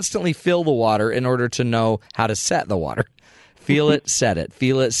constantly fill the water in order to know how to set the water. Feel it, set it.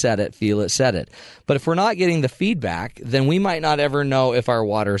 Feel it, set it. Feel it, set it. But if we're not getting the feedback, then we might not ever know if our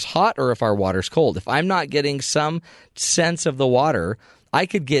water's hot or if our water's cold. If I'm not getting some sense of the water, I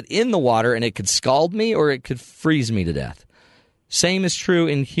could get in the water and it could scald me or it could freeze me to death. Same is true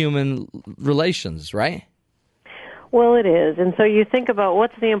in human relations, right? Well, it is. And so you think about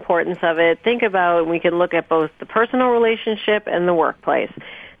what's the importance of it. Think about, we can look at both the personal relationship and the workplace.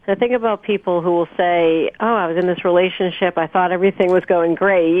 So think about people who will say, oh, I was in this relationship, I thought everything was going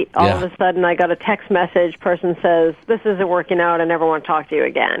great. All of a sudden I got a text message, person says, this isn't working out, I never want to talk to you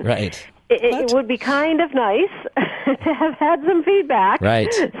again. Right. It would be kind of nice to have had some feedback,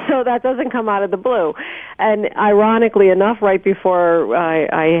 right? So that doesn't come out of the blue. And ironically enough, right before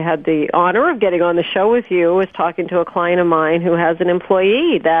I had the honor of getting on the show with you, was talking to a client of mine who has an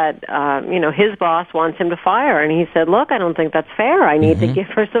employee that, his boss wants him to fire. And he said, look, I don't think that's fair. I need to give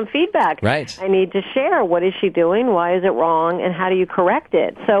her some feedback. Right. I need to share what is she doing, why is it wrong, and how do you correct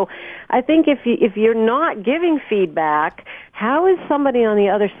it? So I think if you're not giving feedback, how is somebody on the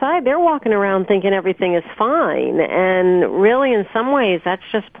other side? They're walking around thinking everything is fine, and really, in some ways, that's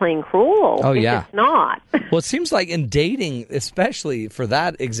just plain cruel. Oh, yeah. It's not. Well, it seems like in dating, especially for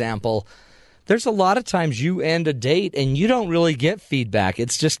that example, there's a lot of times you end a date and you don't really get feedback.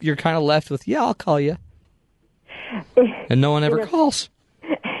 It's just you're kind of left with, I'll call you. And no one ever calls.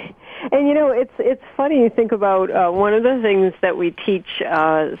 And, it's funny you think about one of the things that we teach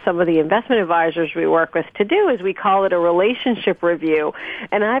some of the investment advisors we work with to do is we call it a relationship review.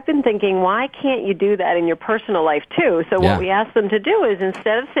 And I've been thinking, why can't you do that in your personal life, too? So what we ask them to do is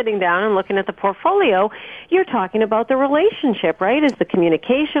instead of sitting down and looking at the portfolio, you're talking about the relationship, right? Is the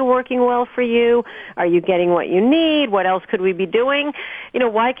communication working well for you? Are you getting what you need? What else could we be doing?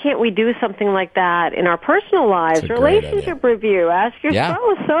 Why can't we do something like that in our personal lives? Relationship review. Ask your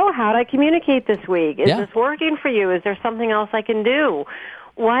spouse, so how did I communicate this week? Is this working for you? Is there something else I can do?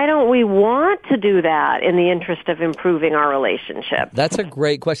 Why don't we want to do that in the interest of improving our relationship? That's a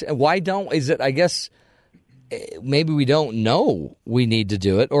great question. Why don't, I guess maybe we don't know we need to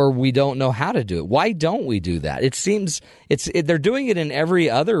do it or we don't know how to do it. Why don't we do that? It seems they're doing it in every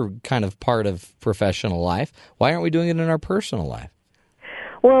other kind of part of professional life. Why aren't we doing it in our personal life?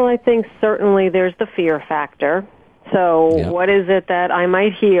 Well, I think certainly there's the fear factor. So what is it that I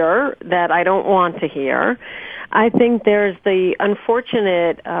might hear that I don't want to hear? I think there's the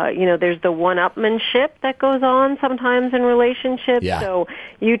unfortunate, there's the one-upmanship that goes on sometimes in relationships. Yeah. So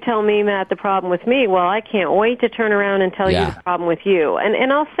you tell me, Matt, the problem with me. Well, I can't wait to turn around and tell you the problem with you.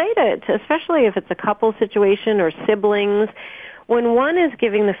 And I'll say to especially if it's a couple situation or siblings, when one is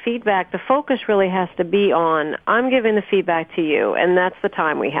giving the feedback, the focus really has to be on, I'm giving the feedback to you, and that's the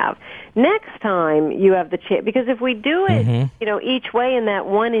time we have. Next time you have the chance, because if we do it, each way in that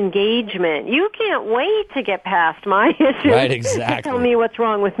one engagement, you can't wait to get past my issue. Right, exactly. To tell me what's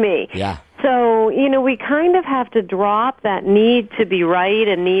wrong with me. Yeah. So, we kind of have to drop that need to be right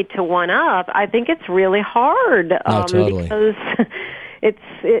and need to one up. I think it's really hard. No, totally. Because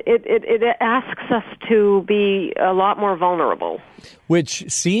it asks us to be a lot more vulnerable.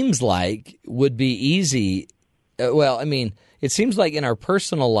 Which seems like would be easy. It seems like in our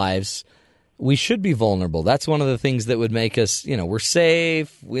personal lives, we should be vulnerable. That's one of the things that would make us, we're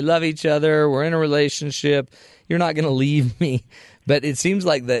safe, we love each other, we're in a relationship, you're not going to leave me. But it seems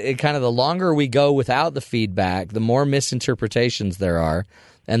like the longer we go without the feedback, the more misinterpretations there are,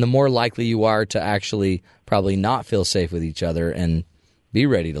 and the more likely you are to actually probably not feel safe with each other and be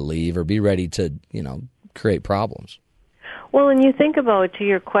ready to leave or be ready to, create problems. Well, and you think about, to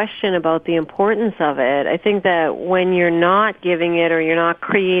your question about the importance of it, I think that when you're not giving it or you're not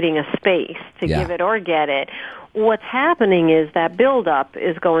creating a space to give it or get it, what's happening is that buildup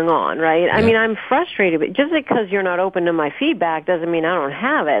is going on, right? Yeah. I mean, I'm frustrated, but just because you're not open to my feedback doesn't mean I don't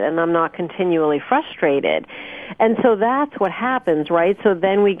have it, and I'm not continually frustrated. And so that's what happens, right? So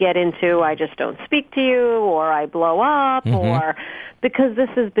then we get into, I just don't speak to you, or I blow up, or because this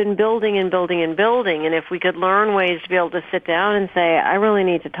has been building and building and building, and if we could learn ways to be able to sit down and say, I really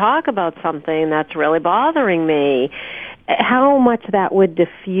need to talk about something that's really bothering me, how much that would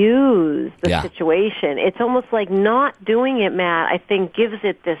diffuse the situation. It's almost like not doing it, Matt, I think gives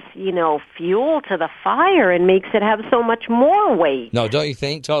it this, fuel to the fire and makes it have so much more weight. No, don't you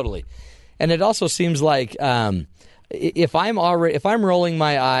think? Totally. And it also seems like if I'm rolling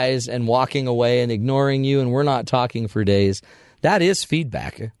my eyes and walking away and ignoring you and we're not talking for days, that is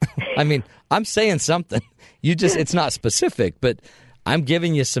feedback. I mean, I'm saying something. It's not specific, but I'm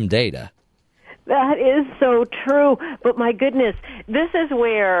giving you some data. That is so true. But my goodness, this is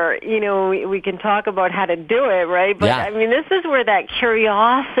where, we can talk about how to do it, right? But I mean, this is where that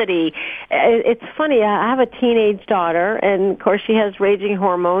curiosity, it's funny, I have a teenage daughter, and of course she has raging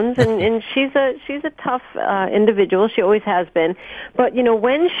hormones, and she's a tough individual. She always has been. But,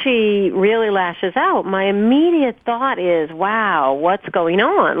 when she really lashes out, my immediate thought is, wow, what's going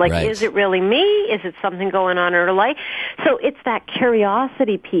on? Like, is it really me? Is it something going on in her life? So it's that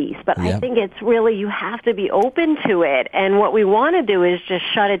curiosity piece. But I think it's really, you have to be open to it. And what we want to do is just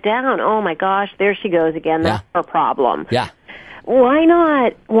shut it down. Oh, my gosh, there she goes again. That's her problem. Yeah. Why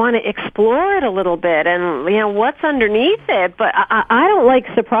not want to explore it a little bit and, what's underneath it? But I don't like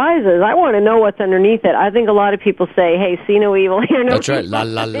surprises. I want to know what's underneath it. I think a lot of people say, hey, see no evil, hear no evil. That's right. La,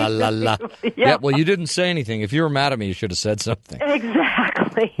 la, la, la, la. Yeah, well, you didn't say anything. If you were mad at me, you should have said something.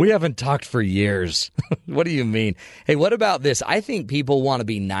 Exactly. We haven't talked for years. What do you mean? Hey, what about this? I think people want to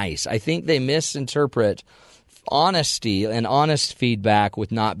be nice. I think they misinterpret honesty and honest feedback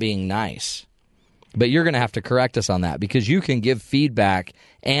with not being nice. But you're going to have to correct us on that, because you can give feedback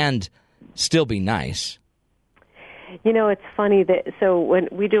and still be nice. It's funny that, so when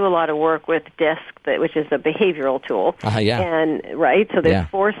we do a lot of work with DISC, which is a behavioral tool. And, right, so there's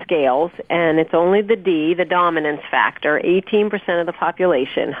 4 scales, and it's only the D, the dominance factor, 18% of the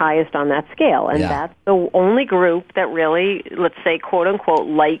population, highest on that scale. And that's the only group that really, let's say, quote unquote,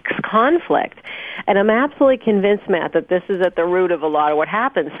 likes conflict. And I'm absolutely convinced, Matt, that this is at the root of a lot of what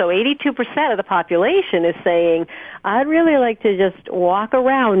happens. So 82% of the population is saying, I'd really like to just walk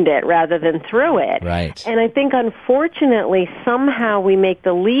around it rather than through it. Right. And I think, unfortunately, somehow we make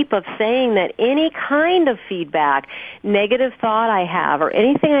the leap of saying that any kind of feedback, negative thought I have, or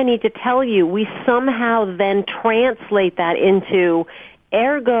anything I need to tell you, we somehow then translate that into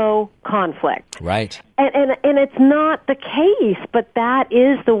ergo conflict. Right. And it's not the case, but that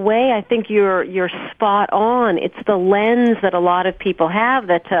is the way. I think you're spot on. It's the lens that a lot of people have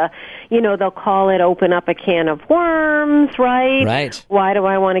that, they'll call it open up a can of worms, right? Right. Why do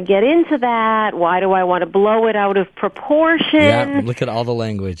I want to get into that? Why do I want to blow it out of proportion? Yeah, look at all the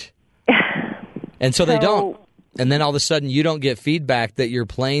language. And so they don't. And then all of a sudden you don't get feedback that your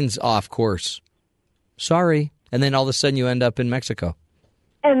plane's off course. Sorry. And then all of a sudden you end up in Mexico.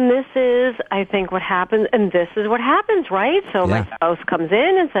 And this is, I think, what happens, and this is what happens, right? So my spouse comes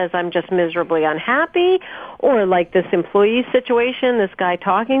in and says, I'm just miserably unhappy, or like this employee situation, this guy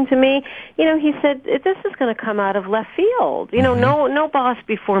talking to me, he said, this is going to come out of left field. No boss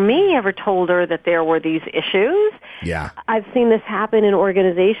before me ever told her that there were these issues. Yeah. I've seen this happen in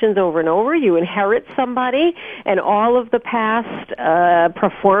organizations over and over. You inherit somebody, and all of the past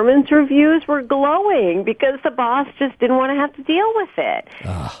performance reviews were glowing because the boss just didn't want to have to deal with it.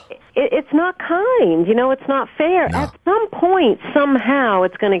 It's not kind, it's not fair. No. At some point, somehow,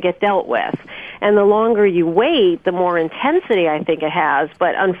 it's going to get dealt with. And the longer you wait, the more intensity I think it has.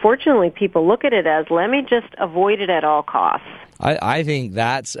 But unfortunately, people look at it as, let me just avoid it at all costs. I think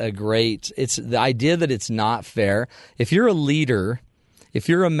that's it's the idea that it's not fair. If you're a leader, if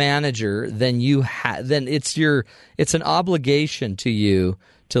you're a manager, then then it's an obligation to you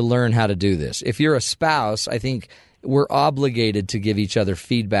to learn how to do this. If you're a spouse, I think we're obligated to give each other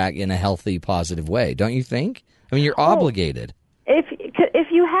feedback in a healthy, positive way. Don't you think? I mean, you're obligated. If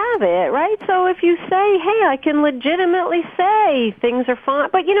you have it, right? So if you say, hey, I can legitimately say things are fine.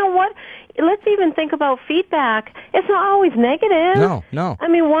 But you know what? Let's even think about feedback. It's not always negative. No. I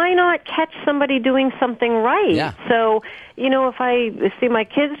mean, why not catch somebody doing something right? Yeah. So, if I see my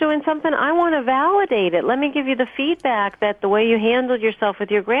kids doing something, I want to validate it. Let me give you the feedback that the way you handled yourself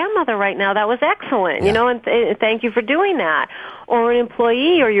with your grandmother right now, that was excellent, and thank you for doing that. Or an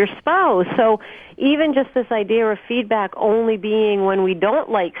employee or your spouse. So even just this idea of feedback only being when we don't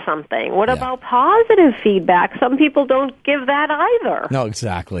like something. What about positive feedback? Some people don't give that either. No,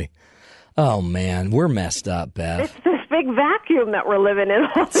 exactly. Oh, man, we're messed up, Bev. It's this big vacuum that we're living in.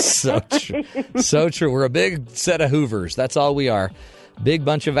 So true. So true. We're a big set of Hoovers. That's all we are. Big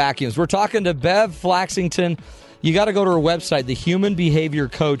bunch of vacuums. We're talking to Bev Flaxington. You got to go to her website,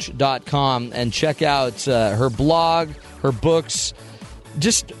 thehumanbehaviorcoach.com, and check out her blog, her books,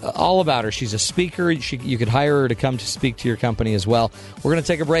 just all about her. She's a speaker. You could hire her to come to speak to your company as well. We're going to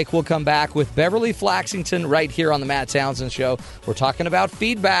take a break. We'll come back with Beverly Flaxington right here on the Matt Townsend Show. We're talking about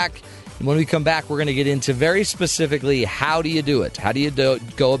feedback. And when we come back, we're going to get into very specifically, how do you do it? How do you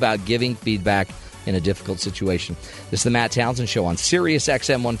go about giving feedback in a difficult situation? This is the Matt Townsend Show on Sirius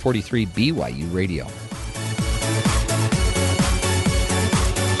XM 143 BYU Radio.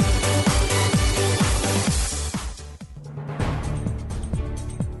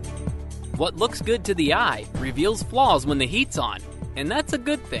 What looks good to the eye reveals flaws when the heat's on, and that's a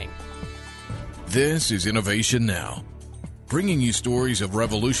good thing. This is Innovation Now, bringing you stories of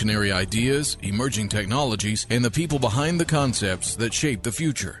revolutionary ideas, emerging technologies, and the people behind the concepts that shape the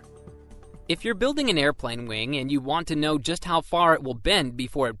future. If you're building an airplane wing and you want to know just how far it will bend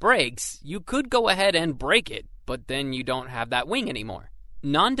before it breaks, you could go ahead and break it, but then you don't have that wing anymore.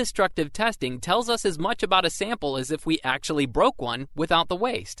 Non-destructive testing tells us as much about a sample as if we actually broke one without the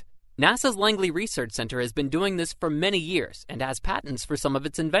waste. NASA's Langley Research Center has been doing this for many years and has patents for some of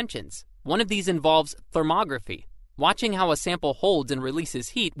its inventions. One of these involves thermography, watching how a sample holds and releases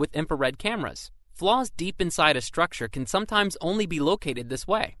heat with infrared cameras. Flaws deep inside a structure can sometimes only be located this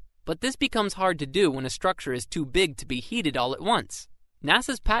way, but this becomes hard to do when a structure is too big to be heated all at once.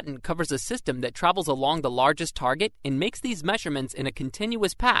 NASA's patent covers a system that travels along the largest target and makes these measurements in a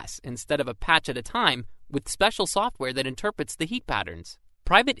continuous pass instead of a patch at a time, with special software that interprets the heat patterns.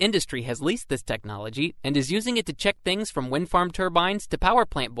 Private industry has leased this technology and is using it to check things from wind farm turbines to power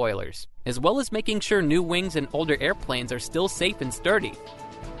plant boilers, as well as making sure new wings and older airplanes are still safe and sturdy.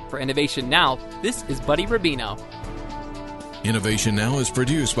 For Innovation Now, this is Buddy Rubino. Innovation Now is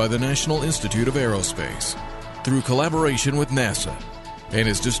produced by the National Institute of Aerospace through collaboration with NASA and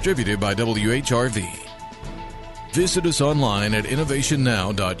is distributed by WHRV. Visit us online at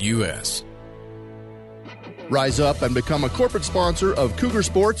innovationnow.us. Rise up and become a corporate sponsor of Cougar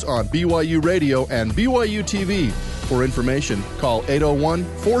Sports on BYU Radio and BYU TV. For information, call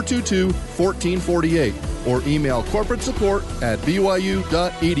 801-422-1448 or email corporate support at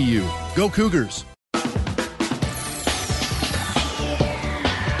byu.edu. Go Cougars!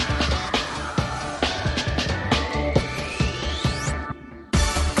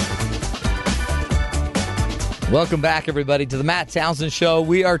 Welcome back, everybody, to the Matt Townsend Show.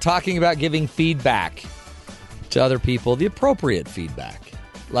 We are talking about giving feedback to other people, the appropriate feedback.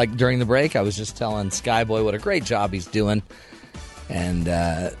 Like during the break, I was just telling Skyboy what a great job he's doing and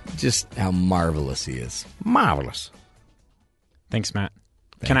just how marvelous he is. Marvelous. Thanks, Matt.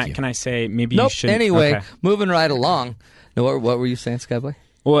 Thank you. Can I say maybe nope. you should? Anyway, okay. Moving right along. No, what were you saying, Skyboy?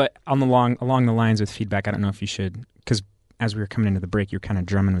 Well, along the lines with feedback, I don't know if you should, because as we were coming into the break, you were kind of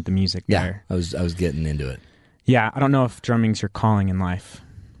drumming with the music there. I was getting into it. Yeah, I don't know if drumming's your calling in life.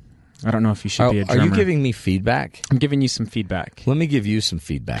 I don't know if you should be a drummer. Are you giving me feedback? I'm giving you some feedback. Let me give you some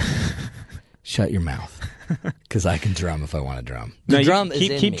feedback. Shut your mouth, because I can drum if I want to drum. The drum is in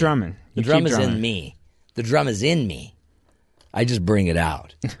me. Keep drumming. The drum is in me. The drum is in me. I just bring it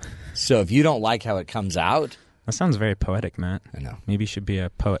out. So if you don't like how it comes out... That sounds very poetic, Matt. I know. Maybe you should be a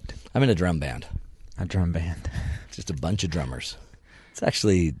poet. I'm in a drum band. A drum band. Just a bunch of drummers. It's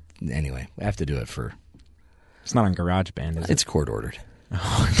actually... Anyway, I have to do it for... It's not on GarageBand, is it? It's court-ordered.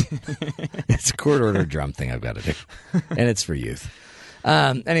 It's a court-ordered drum thing I've got to do. And it's for youth.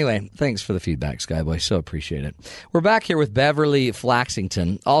 Anyway, thanks for the feedback, Skyboy. So appreciate it. We're back here with Beverly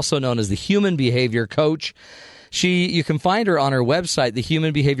Flaxington, also known as the Human Behavior Coach. You can find her on her website,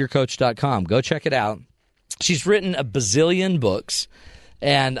 thehumanbehaviorcoach.com. Go check it out. She's written a bazillion books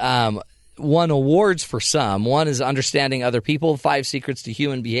and won awards for some. One is Understanding Other People, 5 Secrets to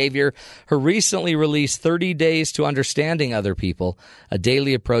Human Behavior. Her recently released 30 Days to Understanding Other People, a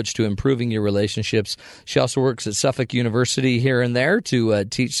daily approach to improving your relationships. She also works at Suffolk University here and there to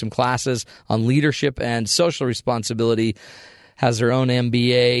teach some classes on leadership and social responsibility. Has her own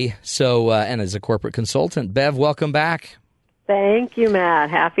MBA, and is a corporate consultant. Bev, welcome back. Thank you,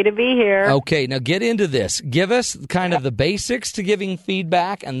 Matt. Happy to be here. Okay, now get into this. Give us kind of the basics to giving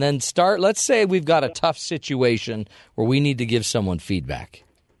feedback, and then start. Let's say we've got a tough situation where we need to give someone feedback.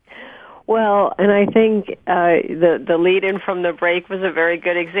 Well, and I think the lead-in from the break was a very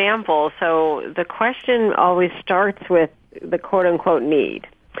good example. So the question always starts with the quote-unquote need.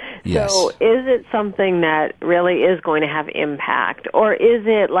 Yes. So is it something that really is going to have impact? Or is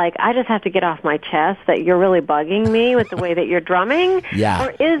it like, I just have to get off my chest that you're really bugging me with the way that you're drumming? Yeah.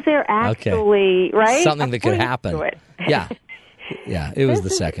 Or is there actually, right? Something that could happen. Yeah. Yeah, it was the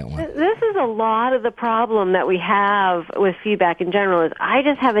second one. This is a lot of the problem that we have with feedback in general is I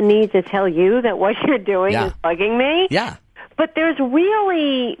just have a need to tell you that what you're doing is bugging me. Yeah. But there's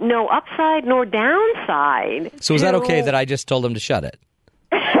really no upside nor downside. So is that okay that I just told him to shut it?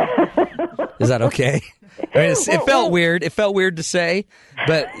 Is that okay? I mean, it felt weird. It felt weird to say,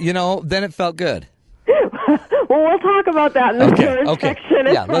 but, then it felt good. Well, we'll talk about that in the third section.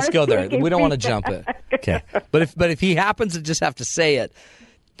 Yeah, let's go there. We don't want to jump it. Okay. But if he happens to just have to say it,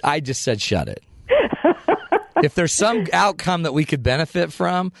 I just said shut it. If there's some outcome that we could benefit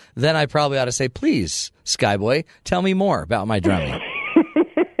from, then I probably ought to say, please, Skyboy, tell me more about my drumming.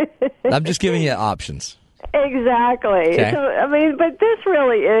 I'm just giving you options. Exactly. Okay. So, but this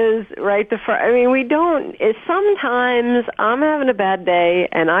really is, right, sometimes I'm having a bad day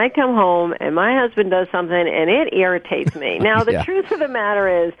and I come home and my husband does something and it irritates me. Now, the truth of the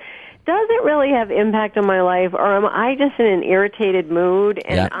matter is, does it really have impact on my life, or am I just in an irritated mood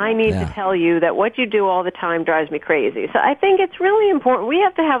and I need to tell you that what you do all the time drives me crazy? So I think it's really important. We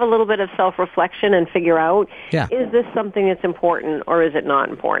have to have a little bit of self-reflection and figure out, is this something that's important or is it not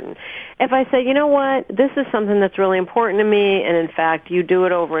important? If I say, you know what, this is something that's really important to me, and in fact, you do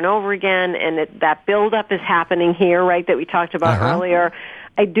it over and over again, and that buildup is happening here, right, that we talked about earlier,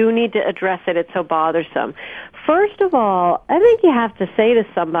 I do need to address it. It's so bothersome. First of all, I think you have to say to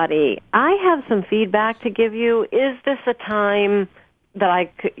somebody, I have some feedback to give you. Is this a time that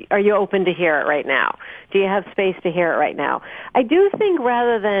are you open to hear it right now? Do you have space to hear it right now? I do think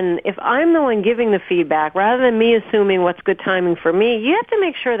rather than, if I'm the one giving the feedback, rather than me assuming what's good timing for me, you have to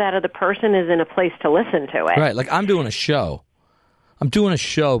make sure that other person is in a place to listen to it. Right, like I'm doing a show.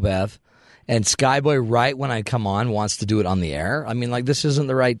 Bev. And Skyboy, right when I come on, wants to do it on the air. I mean, this isn't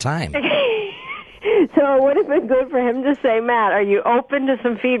the right time. So it would have been good for him to say, Matt, are you open to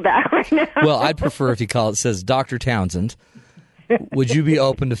some feedback right now? Well, I'd prefer if he says, Dr. Townsend, would you be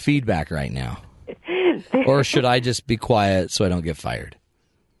open to feedback right now? Or should I just be quiet so I don't get fired?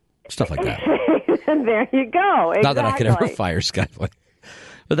 Stuff like that. There you go. Exactly. Not that I could ever fire Skyboy.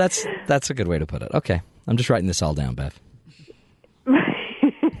 But that's a good way to put it. Okay. I'm just writing this all down, Bev.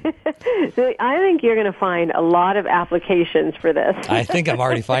 So I think you're going to find a lot of applications for this. I think I'm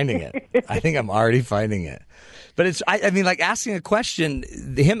already finding it. But it's, I mean, like asking a question,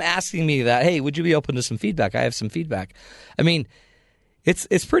 him asking me that, hey, would you be open to some feedback? I have some feedback. I mean,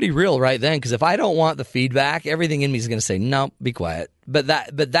 it's pretty real right then, because if I don't want the feedback, everything in me is going to say, no, be quiet. But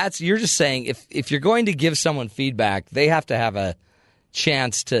that's, you're just saying if you're going to give someone feedback, they have to have a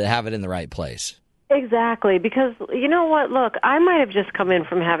chance to have it in the right place. Exactly, because you know what, look, I might have just come in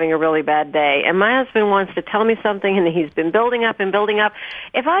from having a really bad day, and my husband wants to tell me something, and he's been building up and building up.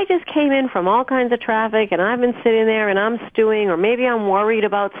 If I just came in from all kinds of traffic, and I've been sitting there, and I'm stewing, or maybe I'm worried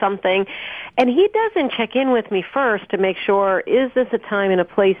about something, and he doesn't check in with me first to make sure, is this a time and a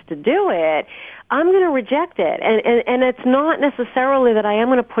place to do it? I'm going to reject it. And it's not necessarily that I am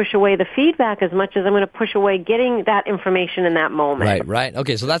going to push away the feedback as much as I'm going to push away getting that information in that moment. Right.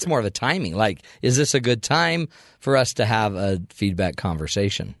 Okay, so that's more of a timing. Like, is this a good time for us to have a feedback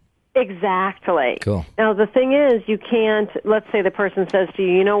conversation? Exactly. Cool. Now, the thing is, you can't, let's say the person says to you,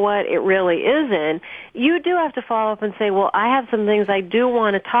 you know what, it really isn't. You do have to follow up and say, well, I have some things I do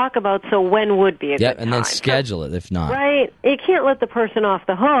want to talk about, so when would be a good time? And then schedule it if not. Right. You can't let the person off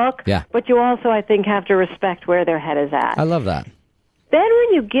the hook, but you also, I think, have to respect where their head is at. I love that. Then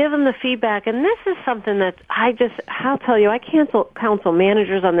when you give them the feedback, and this is something that I'll tell you, I counsel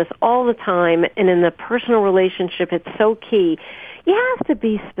managers on this all the time, and in the personal relationship, it's so key. You have to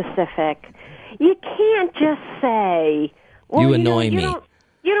be specific. You can't just say, well, you annoy me.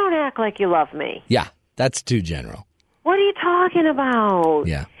 You don't act like you love me. Yeah, that's too general. What are you talking about?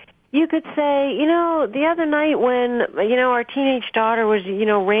 Yeah. You could say, the other night when, our teenage daughter was,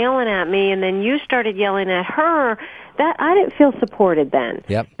 railing at me and then you started yelling at her, that I didn't feel supported then.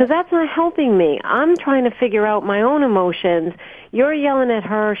 Yep. Because that's not helping me. I'm trying to figure out my own emotions. You're yelling at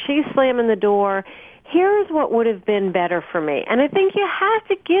her. She's slamming the door. Here's what would have been better for me. And I think you have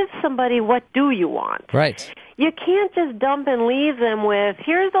to give somebody what do you want. Right. You can't just dump and leave them with,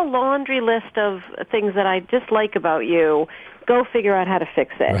 here's a laundry list of things that I dislike about you. Go figure out how to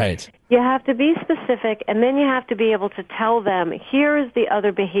fix it. Right. You have to be specific, and then you have to be able to tell them, here is the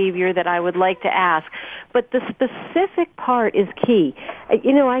other behavior that I would like to ask. But the specific part is key.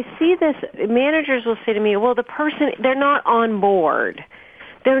 I see this, managers will say to me, well, the person, they're not on board.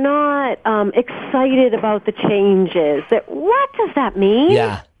 They're not excited about the changes. What does that mean?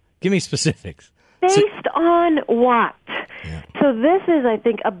 Yeah. Give me specifics. Based on what? Yeah. So this is, I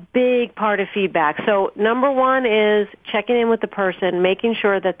think, a big part of feedback. So number one is checking in with the person, making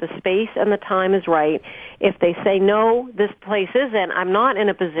sure that the space and the time is right. If they say, no, this place isn't, I'm not in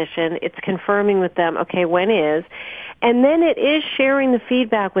a position, it's confirming with them, okay, when is? And then it is sharing the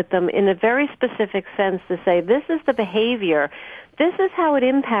feedback with them in a very specific sense to say, this is the behavior. This is how it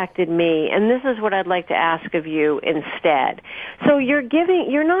impacted me, and this is what I'd like to ask of you instead. So you're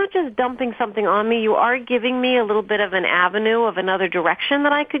not just dumping something on me, you are giving me a little bit of an avenue of another direction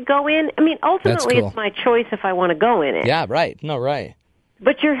that I could go in. I mean, ultimately, cool. It's my choice if I want to go in it. Yeah, right. No, right.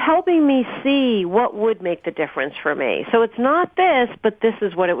 But you're helping me see what would make the difference for me. So it's not this, but this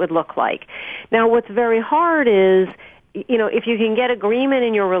is what it would look like. Now, what's very hard is, if you can get agreement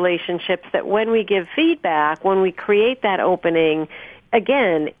in your relationships that when we give feedback, when we create that opening,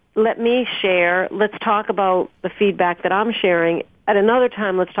 again, let me share, let's talk about the feedback that I'm sharing. At another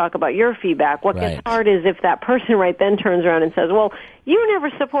time, let's talk about your feedback. What gets hard is if that person right then turns around and says, well, you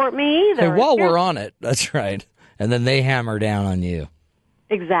never support me either. Hey, while we're on it, that's right. And then they hammer down on you.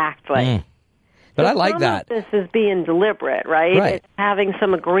 Exactly. But I like that. This is being deliberate, right? It's having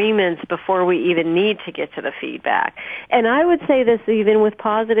some agreements before we even need to get to the feedback. And I would say this even with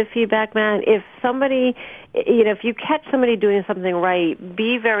positive feedback, Matt, if somebody, if you catch somebody doing something right,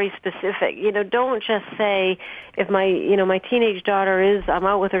 be very specific. Don't just say, if my teenage daughter I'm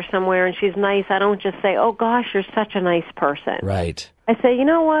out with her somewhere and she's nice, I don't just say, oh gosh, you're such a nice person. Right. I say, you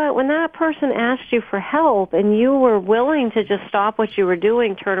know what, when that person asked you for help and you were willing to just stop what you were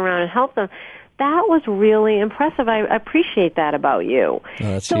doing, turn around and help them, that was really impressive. I appreciate that about you. Oh,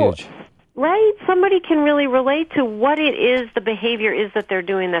 that's huge. Right? Somebody can really relate to what it is, the behavior is that they're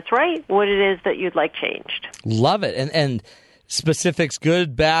doing that's right, what it is that you'd like changed. Love it. And specifics,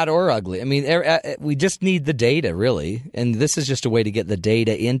 good, bad, or ugly. I mean, we just need the data, really. And this is just a way to get the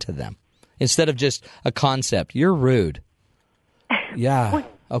data into them instead of just a concept. You're rude. Yeah.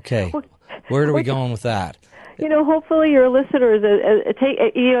 Okay. Where are we going with that? Hopefully your listeners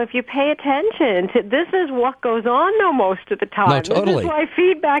if you pay attention to this is what goes on most of the time. No, totally. This is why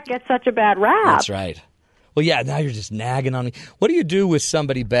feedback gets such a bad rap. That's right. Well, yeah, now you're just nagging on me. What do you do with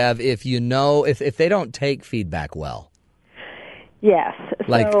somebody, Bev, if if they don't take feedback well? Yes.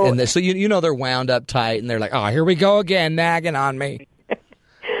 So they're wound up tight and they're like, oh, here we go again, nagging on me.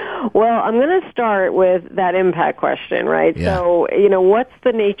 Well, I'm going to start with that impact question, right? Yeah. So, what's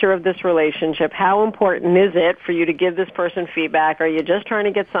the nature of this relationship? How important is it for you to give this person feedback? Are you just trying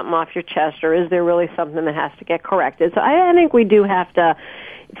to get something off your chest, or is there really something that has to get corrected? So I think we do have to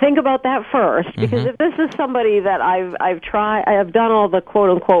think about that first, because if this is somebody that I've done all the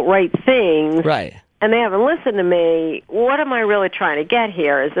quote-unquote right things, right, and they haven't listened to me, what am I really trying to get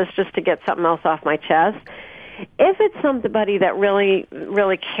here? Is this just to get something else off my chest? If it's somebody that really,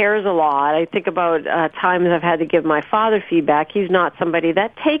 really cares a lot, I think about times I've had to give my father feedback. He's not somebody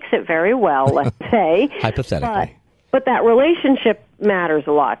that takes it very well, let's say. Hypothetically. But that relationship matters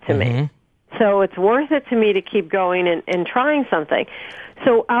a lot to me. So it's worth it to me to keep going and trying something.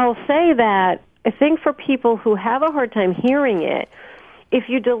 So I'll say that I think for people who have a hard time hearing it, if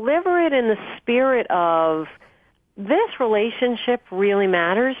you deliver it in the spirit of, this relationship really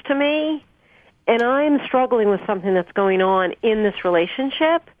matters to me, and I'm struggling with something that's going on in this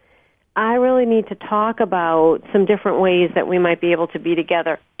relationship, I really need to talk about some different ways that we might be able to be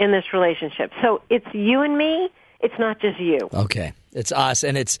together in this relationship. So it's you and me. It's not just you. Okay. It's us,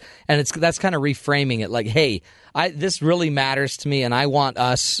 and it's that's kind of reframing it like, hey, this really matters to me, and I want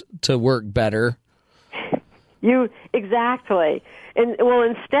us to work better. Exactly. And well,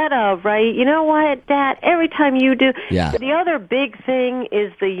 instead of, right, you know what, Dad, every time you do, the other big thing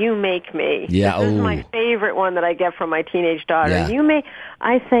is the you make me. Yeah. This is my favorite one that I get from my teenage daughter. Yeah.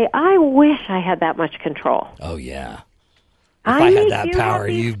 I say, I wish I had that much control. Oh, yeah. If I had that power,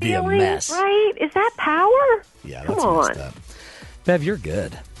 you'd be a mess. Right? Is that power? Yeah, that's messed up. Bev, you're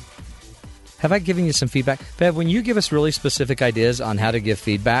good. Have I given you some feedback? Bev, when you give us really specific ideas on how to give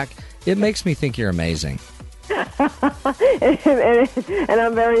feedback, it makes me think you're amazing. and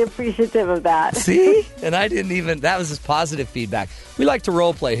I'm very appreciative of that. See? And that was just positive feedback. We like to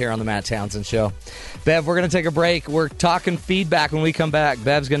role play here on the Matt Townsend Show. Bev, we're going to take a break. We're talking feedback when we come back.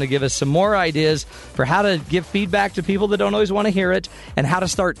 Bev's going to give us some more ideas for how to give feedback to people that don't always want to hear it and how to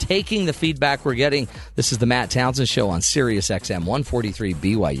start taking the feedback we're getting. This is the Matt Townsend Show on Sirius XM 143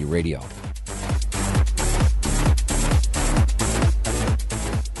 BYU Radio.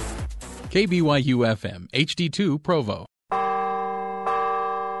 KBYU-FM, HD2 Provo.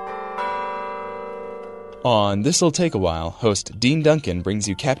 On This'll Take a While, host Dean Duncan brings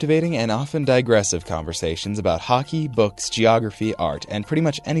you captivating and often digressive conversations about hockey, books, geography, art, and pretty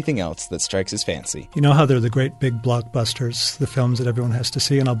much anything else that strikes his fancy. You know how they're the great big blockbusters, the films that everyone has to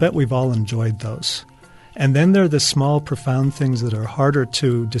see, and I'll bet we've all enjoyed those. And then there are the small, profound things that are harder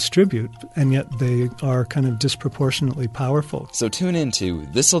to distribute, and yet they are kind of disproportionately powerful. So tune in to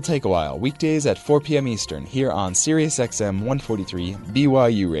This'll Take a While, weekdays at 4 p.m. Eastern, here on Sirius XM 143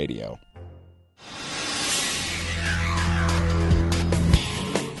 BYU Radio.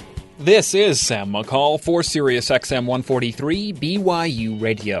 This is Sam McCall for Sirius XM 143 BYU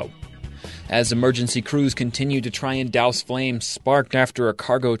Radio. As emergency crews continue to try and douse flames sparked after a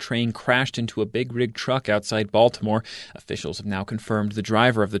cargo train crashed into a big rig truck outside Baltimore, officials have now confirmed the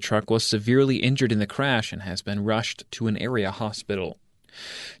driver of the truck was severely injured in the crash and has been rushed to an area hospital.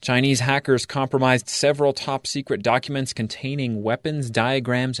 Chinese hackers compromised several top-secret documents containing weapons,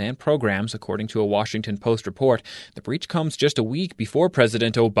 diagrams, and programs, according to a Washington Post report. The breach comes just a week before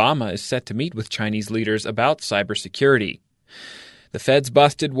President Obama is set to meet with Chinese leaders about cybersecurity. The feds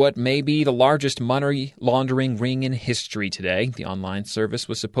busted what may be the largest money laundering ring in history today. The online service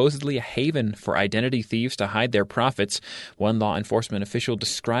was supposedly a haven for identity thieves to hide their profits. One law enforcement official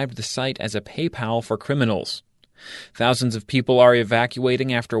described the site as a PayPal for criminals. Thousands of people are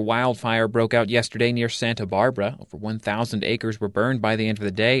evacuating after wildfire broke out yesterday near Santa Barbara. Over 1,000 acres were burned by the end of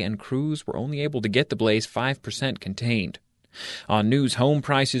the day, and crews were only able to get the blaze 5% contained. On news, home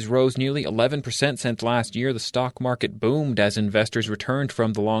prices rose nearly 11% since last year. The stock market boomed as investors returned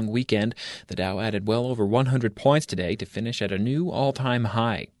from the long weekend. The Dow added well over 100 points today to finish at a new all-time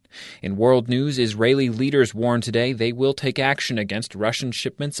high. In world news, Israeli leaders warned today they will take action against Russian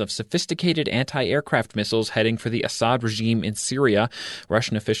shipments of sophisticated anti-aircraft missiles heading for the Assad regime in Syria.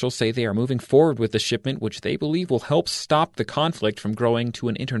 Russian officials say they are moving forward with the shipment, which they believe will help stop the conflict from growing to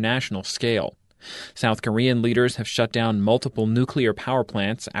an international scale. South Korean leaders have shut down multiple nuclear power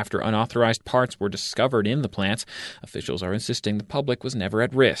plants after unauthorized parts were discovered in the plants. Officials are insisting the public was never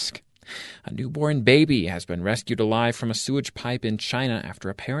at risk. A newborn baby has been rescued alive from a sewage pipe in China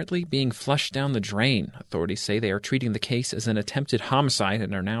after apparently being flushed down the drain. Authorities say they are treating the case as an attempted homicide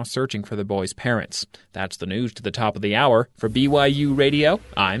and are now searching for the boy's parents. That's the news to the top of the hour. For BYU Radio,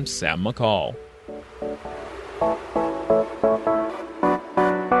 I'm Sam McCall.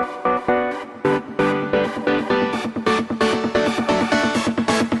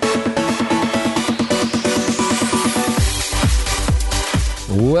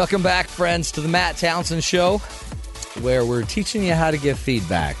 Welcome back, friends, to the Matt Townsend Show, where we're teaching you how to give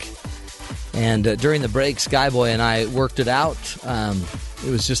feedback. And during the break, Skyboy and I worked it out. It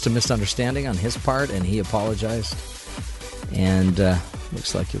was just a misunderstanding on his part, and he apologized. And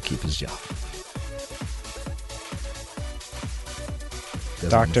looks like he'll keep his job.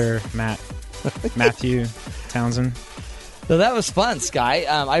 Dr. Matthew Townsend. So that was fun, Sky.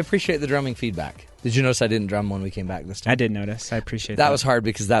 I appreciate the drumming feedback. Did you notice I didn't drum when we came back this time? I did notice. I appreciate that. That was hard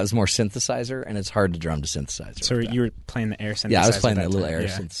because that was more synthesizer, and it's hard to drum to synthesizer. So you were playing the air synthesizer? Yeah, I was playing that little air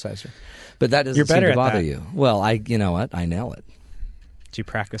synthesizer. But that doesn't seem to bother you. Well, you know what? I nail it. Do you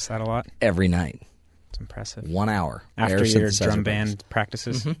practice that a lot? Every night. It's impressive. 1 hour. After your drum band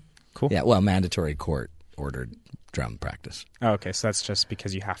practices? Mm-hmm. Cool. Yeah, well, mandatory court-ordered drum practice. Oh, okay, so that's just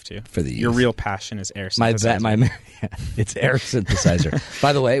because you have to. For the Your youth. real passion is air synthesizer. It's air synthesizer.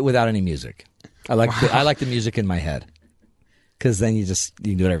 By the way, without any music. I like the music in my head. Because then you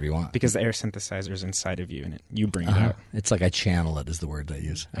can do whatever you want. Because the air synthesizer is inside of you, and you bring it out. It's like I channel it is the word I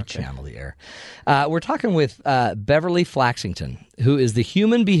use. I channel the air. We're talking with Beverly Flaxington, who is the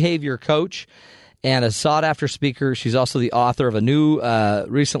human behavior coach and a sought-after speaker. She's also the author of a new,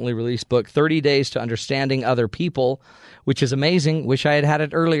 recently released book, 30 Days to Understanding Other People, which is amazing. Wish I had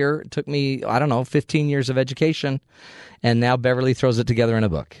it earlier. It took me, 15 years of education, and now Beverly throws it together in a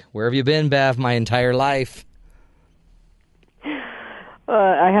book. Where have you been, Bev, my entire life?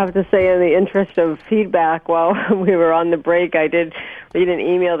 I have to say, in the interest of feedback, while we were on the break, I did read an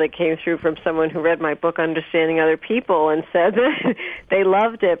email that came through from someone who read my book, Understanding Other People, and said that they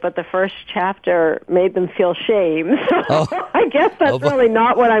loved it, but the first chapter made them feel shame. So I guess that's really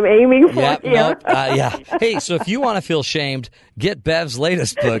not what I'm aiming for here. Hey, so if you want to feel shamed, get Bev's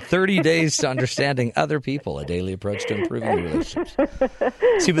latest book, 30 Days to Understanding Other People, A Daily Approach to Improving Your Relationships.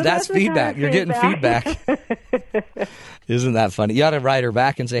 See, but that's feedback. You're getting feedback. Isn't that funny? You ought to write her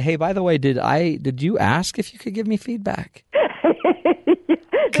back and say, hey, by the way, did you ask if you could give me feedback?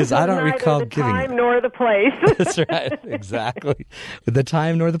 Because I don't recall giving the time nor the place. That's right, exactly. The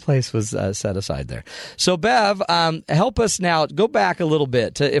time nor the place was set aside there. So, Bev, help us now. Go back a little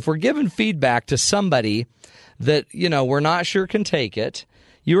bit to if we're giving feedback to somebody that we're not sure can take it.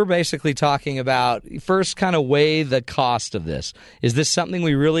 You were basically talking about first, kind of weigh the cost of this. Is this something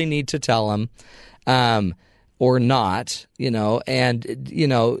we really need to tell them? Or not, and,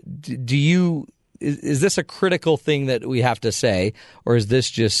 do you, is this a critical thing that we have to say, or is this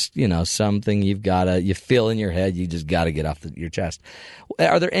just, something you feel in your head, you just got to get off your chest?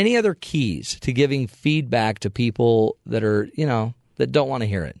 Are there any other keys to giving feedback to people that are, that don't want to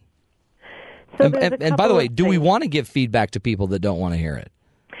hear it? So and by the way, do we want to give feedback to people that don't want to hear it?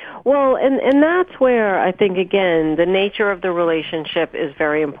 Well, and that's where I think, again, the nature of the relationship is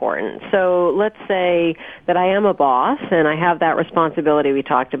very important. So let's say that I am a boss and I have that responsibility we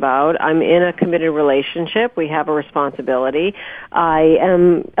talked about. I'm in a committed relationship. We have a responsibility. I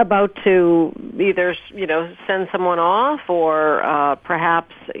am about to either, send someone off or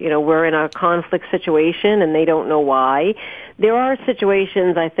perhaps, we're in a conflict situation and they don't know why. There are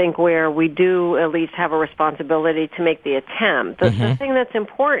situations, I think, where we do at least have a responsibility to make the attempt. The thing that's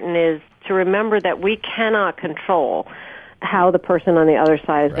important is to remember that we cannot control how the person on the other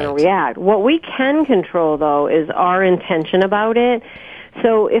side is going to react. What we can control, though, is our intention about it.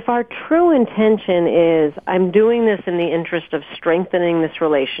 So if our true intention is, I'm doing this in the interest of strengthening this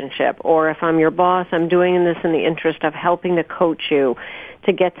relationship, or if I'm your boss, I'm doing this in the interest of helping to coach you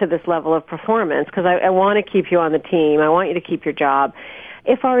to get to this level of performance, because I want to keep you on the team. I want you to keep your job.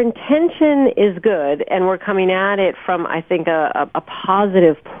 If our intention is good and we're coming at it from, I think, a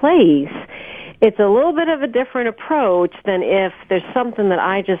positive place, it's a little bit of a different approach than if there's something that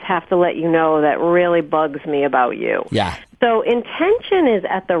I just have to let you know that really bugs me about you. Yeah. So intention is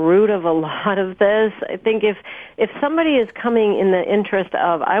at the root of a lot of this. I think if somebody is coming in the interest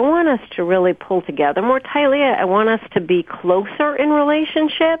of, I want us to really pull together more tightly, I want us to be closer in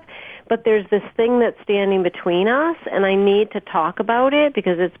relationship, but there's this thing that's standing between us, and I need to talk about it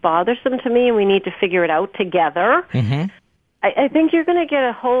because it's bothersome to me, and we need to figure it out together. I think you're going to get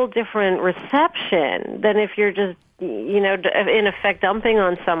a whole different reception than if you're just, in effect dumping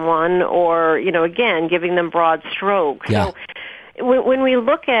on someone or, again, giving them broad strokes. Yeah. So when we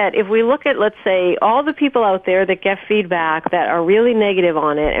look at, let's say, all the people out there that get feedback that are really negative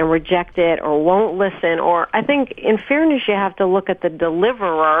on it and reject it or won't listen, or I think in fairness you have to look at the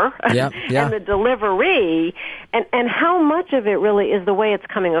deliverer and the delivery and how much of it really is the way it's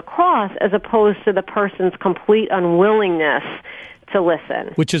coming across as opposed to the person's complete unwillingness to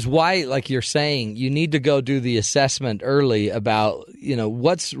listen. Which is why, like you're saying, you need to go do the assessment early about,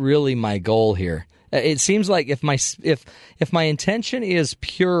 what's really my goal here. It seems like if my intention is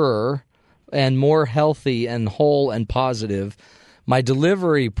purer and more healthy and whole and positive, my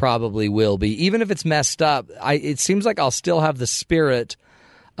delivery probably will be. Even if it's messed up, it seems like I'll still have the spirit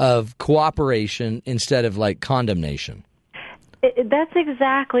of cooperation instead of like condemnation. That's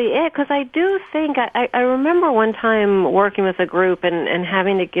exactly it, because I do think, I remember one time working with a group and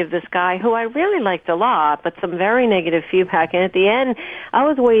having to give this guy, who I really liked a lot, but some very negative feedback, and at the end, I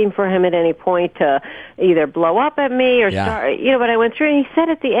was waiting for him at any point to either blow up at me or start, but I went through and he said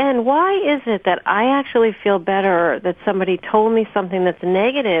at the end, why is it that I actually feel better that somebody told me something that's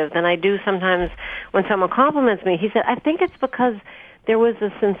negative than I do sometimes when someone compliments me? He said, I think it's because there was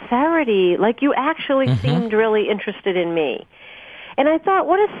a sincerity, like you actually seemed really interested in me. And I thought,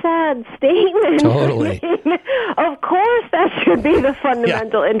 what a sad statement. Totally. Of course that should be the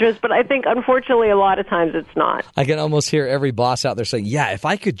fundamental interest, but I think, unfortunately, a lot of times it's not. I can almost hear every boss out there saying, yeah, if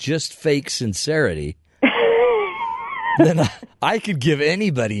I could just fake sincerity, then I could give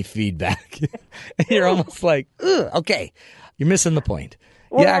anybody feedback. And you're almost like, okay, you're missing the point.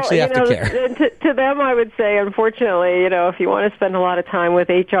 You actually have to care. To them, I would say, unfortunately, if you want to spend a lot of time with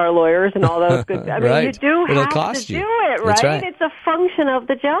HR lawyers and all those good, I mean, you do have to do it, right? Right? It's a function of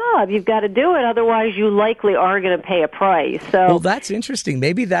the job. You've got to do it, otherwise you likely are going to pay a price. So, well, that's interesting.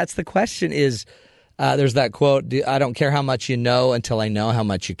 Maybe that's the question is, there's that quote, I don't care how much you know until I know how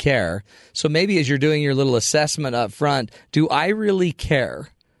much you care. So maybe as you're doing your little assessment up front, do I really care?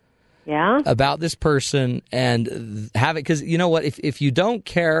 Yeah. About this person and have it, because you know what, if you don't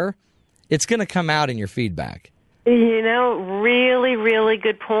care, it's going to come out in your feedback. Really, really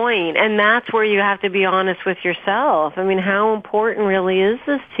good point. And that's where you have to be honest with yourself. I mean, how important really is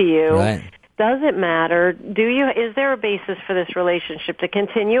this to you? Right. Does it matter? Is there a basis for this relationship to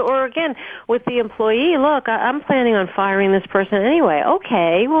continue? Or again, with the employee, look, I'm planning on firing this person anyway.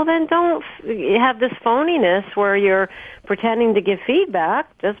 Okay, well then don't have this phoniness where you're pretending to give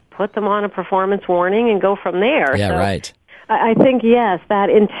feedback. Just put them on a performance warning and go from there. Yeah, right. I think, yes, that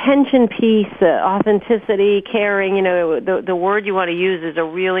intention piece, authenticity, caring, the word you want to use is a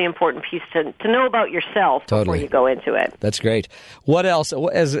really important piece to know about yourself before you go into it. That's great. What else,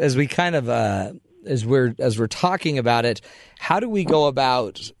 as we kind of, as we're talking about it, how do we go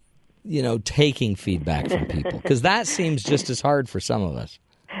about, taking feedback from people? Because that seems just as hard for some of us.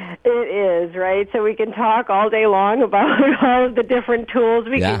 It is, right? So we can talk all day long about all of the different tools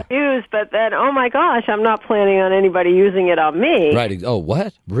we can use, but then, oh my gosh, I'm not planning on anybody using it on me. Right. Oh,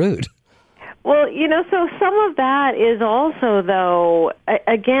 what? Rude. Well, so some of that is also, though,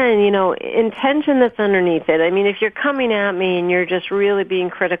 again, intention that's underneath it. I mean, if you're coming at me and you're just really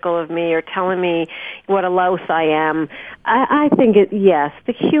being critical of me or telling me what a louse I am, I think, yes,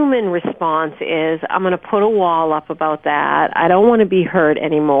 the human response is, I'm going to put a wall up about that. I don't want to be hurt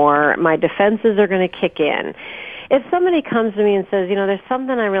anymore. My defenses are going to kick in. If somebody comes to me and says, there's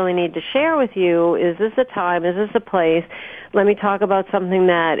something I really need to share with you, is this a time, is this a place, let me talk about something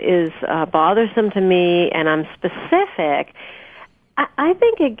that is bothersome to me and I'm specific, I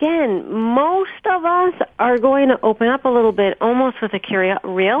think, again, most of us are going to open up a little bit almost with a curiosity.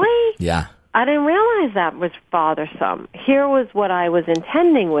 Really? Yeah. I didn't realize that was bothersome. Here was what I was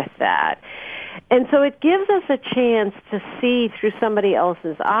intending with that. And so it gives us a chance to see through somebody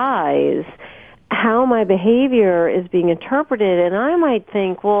else's eyes how my behavior is being interpreted, and I might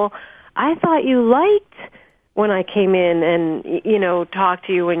think, well, I thought you liked when I came in and, talked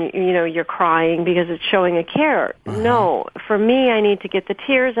to you when, you're crying because it's showing a care. No, for me, I need to get the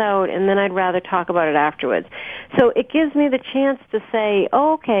tears out, and then I'd rather talk about it afterwards. So it gives me the chance to say,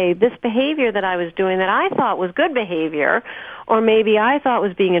 oh, okay, this behavior that I was doing that I thought was good behavior, or maybe I thought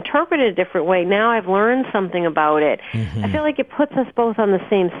was being interpreted a different way, now I've learned something about it. I feel like it puts us both on the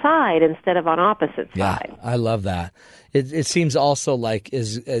same side instead of on opposite side. I love that. It seems also like,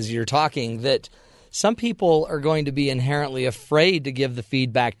 as you're talking, that some people are going to be inherently afraid to give the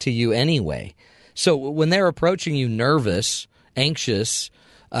feedback to you anyway. So when they're approaching you nervous, anxious,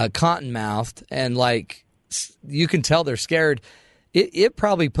 cotton-mouthed, and you can tell they're scared, it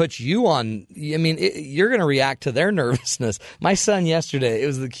probably puts you on, you're going to react to their nervousness. My son yesterday, it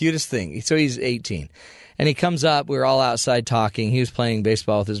was the cutest thing. So he's 18. And he comes up, we were all outside talking. He was playing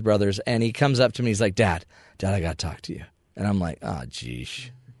baseball with his brothers. And he comes up to me, he's like, Dad, I got to talk to you. And I'm like, oh, geez,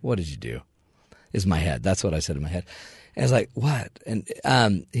 what did you do? Is my head. That's what I said in my head. And I was like, what?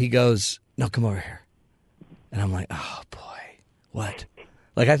 And he goes, no, come over here. And I'm like, oh, boy, what?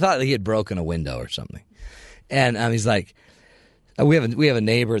 I thought he had broken a window or something. And he's like, we have a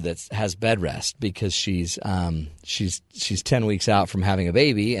neighbor that has bed rest because she's 10 weeks out from having a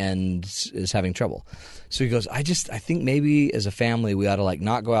baby and is having trouble. So he goes, I think maybe as a family we ought to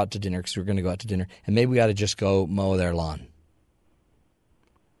not go out to dinner because we're going to go out to dinner, and maybe we ought to just go mow their lawn.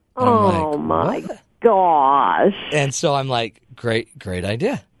 And oh, my gosh. And so I'm like, great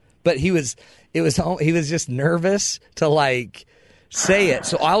idea. But he was just nervous to say it.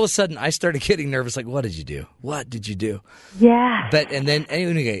 So all of a sudden I started getting nervous. Like, what did you do? What did you do? Yeah. And then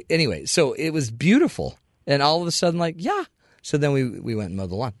anyway, so it was beautiful. And all of a sudden, yeah. So then we went and mowed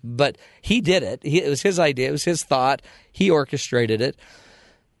the lawn. But he did it. It was his idea. It was his thought. He orchestrated it.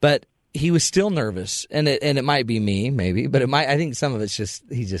 But he was still nervous, and it might be me, maybe, but I think some of it's just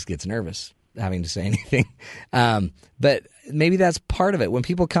he just gets nervous having to say anything. But maybe that's part of it. When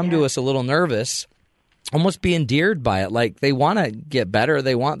people come to us a little nervous, almost be endeared by it, they want to get better,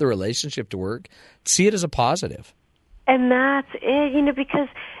 they want the relationship to work. See it as a positive. And that's it, because,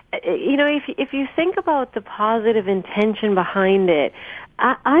 if you think about the positive intention behind it,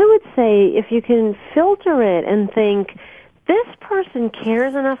 I would say if you can filter it and think, this person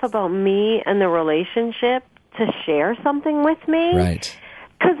cares enough about me and the relationship to share something with me. Right.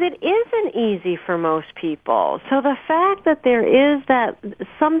 Because it isn't easy for most people. So the fact that there is that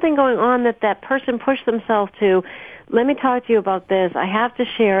something going on that person pushed themselves to, let me talk to you about this, I have to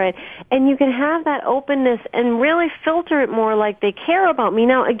share it, and you can have that openness and really filter it more like they care about me.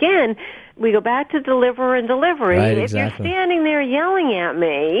 Now, again, we go back to deliver and delivery. Right, if exactly. you're standing there yelling at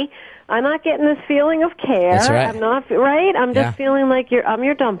me, I'm not getting this feeling of care. That's right. I'm not, right? I'm just feeling like I'm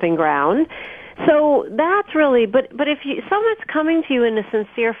your dumping ground. So that's really, but if someone's coming to you in a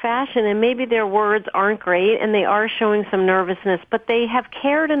sincere fashion, and maybe their words aren't great, and they are showing some nervousness, but they have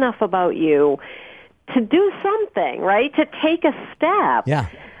cared enough about you to do something, right? To take a step. Yeah.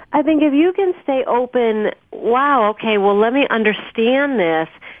 I think if you can stay open, wow, okay, well, let me understand this,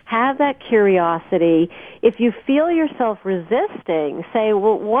 have that curiosity. If you feel yourself resisting, say,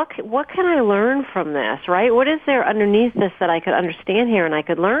 well, what can I learn from this, right? What is there underneath this that I could understand here and I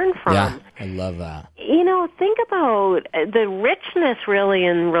could learn from? Yeah, I love that. Think about the richness really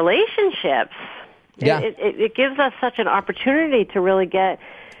in relationships. Yeah. It gives us such an opportunity to really get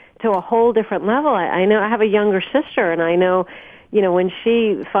to a whole different level. I know I have a younger sister, and I know, when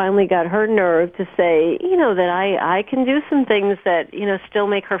she finally got her nerve to say, that I can do some things that, still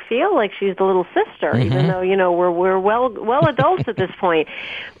make her feel like she's the little sister, even though, we're well adults at this point.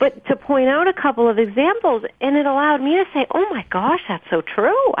 But to point out a couple of examples, and it allowed me to say, oh my gosh, that's so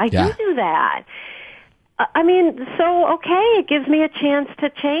true. I do that. It gives me a chance to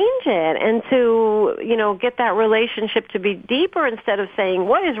change it and to, get that relationship to be deeper instead of saying,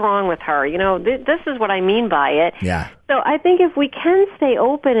 what is wrong with her? This is what I mean by it. Yeah. So I think if we can stay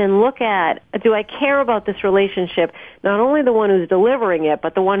open and look at, do I care about this relationship, not only the one who's delivering it,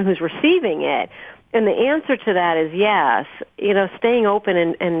 but the one who's receiving it? And the answer to that is yes. Staying open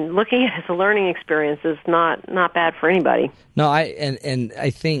and looking at it as a learning experience is not bad for anybody. No,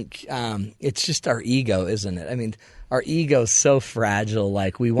 I think it's just our ego, isn't it? I mean, our ego's so fragile.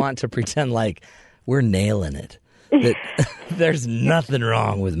 Like, we want to pretend like we're nailing it, that there's nothing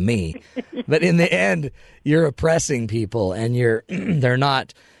wrong with me. But in the end, you're oppressing people, and they're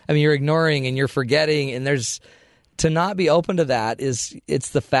not. I mean, you're ignoring and you're forgetting, and to not be open to that it's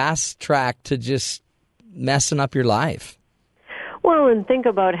the fast track to just messing up your life. Well, and think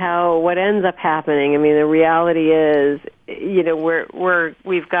about what ends up happening. I mean, the reality is,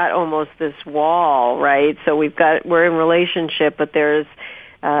 we've got almost this wall, right? So we're in relationship, but there's,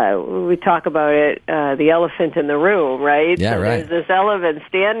 we talk about it, the elephant in the room, right? Yeah, so right. There's this elephant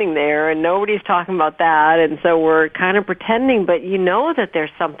standing there, and nobody's talking about that, and so we're kind of pretending, but that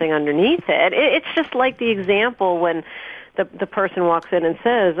there's something underneath it. It's just like the example when the person walks in and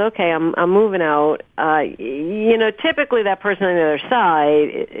says, okay, I'm moving out. Typically that person on the other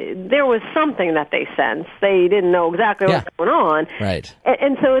side, there was something that they sensed. They didn't know exactly what was going on. Right.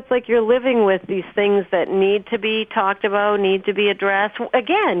 And so it's like you're living with these things that need to be talked about, need to be addressed.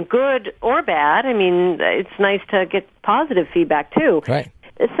 Again, good or bad. I mean, it's nice to get positive feedback too. Right.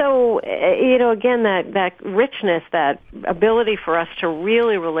 So, again, that richness, that ability for us to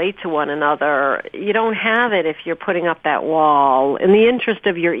really relate to one another, you don't have it if you're putting up that wall in the interest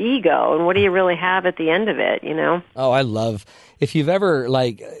of your ego. And what do you really have at the end of it, Oh, I love, if you've ever,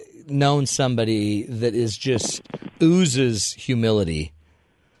 known somebody that is just oozes humility.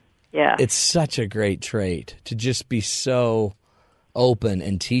 Yeah. It's such a great trait to just be so open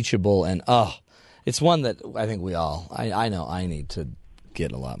and teachable. And, it's one that I think I know I need to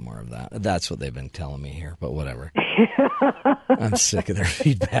get a lot more of that. That's what they've been telling me here, but whatever. I'm sick of their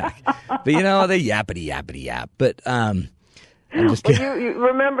feedback. But they yappity yap. But I'm just kidding. Well, you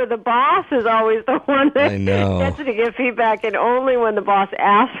remember the boss is always the one that gets to give feedback, and only when the boss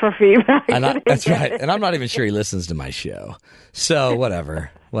asks for feedback. That's right. And I'm not even sure he listens to my show. So whatever.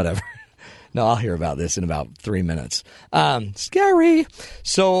 No, I'll hear about this in about 3 minutes. Scary.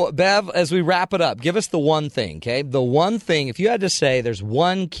 So, Bev, as we wrap it up, give us the one thing, okay? The one thing, if you had to say there's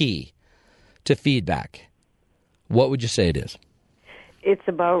one key to feedback, what would you say it is? It's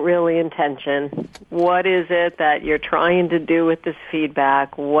about really intention. What is it that you're trying to do with this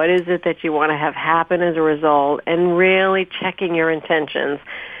feedback? What is it that you want to have happen as a result? And really checking your intentions.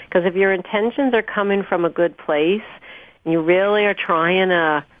 Because if your intentions are coming from a good place, and you really are trying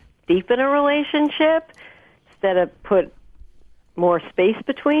to deepen a relationship instead of put more space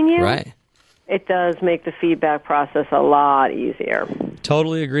between you, right, it does make the feedback process a lot easier.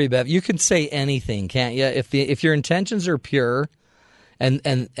 Totally agree, Bev. You can say anything, can't you? If your intentions are pure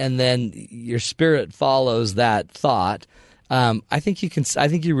and then your spirit follows that thought, I think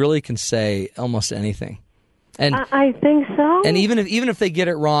you really can say almost anything. And I think so. And even if they get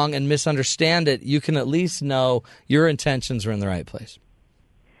it wrong and misunderstand it, you can at least know your intentions are in the right place.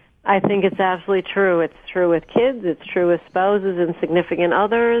 I think it's absolutely true. It's true with kids. It's true with spouses and significant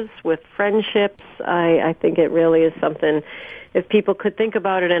others, with friendships. I think it really is something, if people could think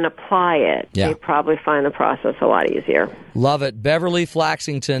about it and apply it, they'd probably find the process a lot easier. Love it. Beverly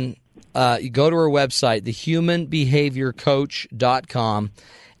Flaxington, you go to her website, thehumanbehaviorcoach.com,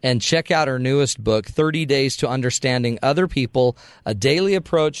 and check out her newest book, 30 Days to Understanding Other People, a daily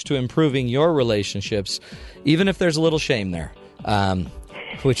approach to improving your relationships, even if there's a little shame there,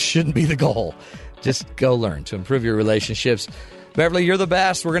 which shouldn't be the goal. Just go learn to improve your relationships. Beverly, you're the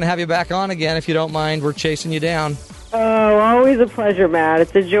best. We're going to have you back on again if you don't mind. We're chasing you down. Oh, always a pleasure, Matt.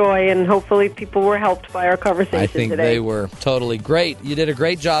 It's a joy, and hopefully people were helped by our conversation today. I think they were totally great. You did a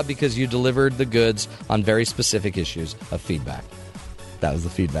great job because you delivered the goods on very specific issues of feedback. That was the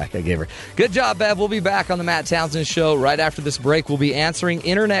feedback I gave her. Good job, Bev. We'll be back on the Matt Townsend Show right after this break. We'll be answering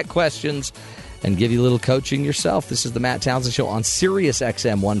internet questions and give you a little coaching yourself. This is the Matt Townsend Show on Sirius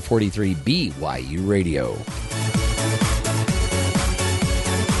XM 143 BYU Radio.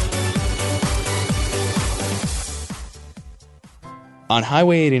 On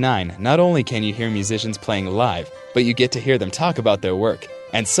Highway 89, not only can you hear musicians playing live, but you get to hear them talk about their work.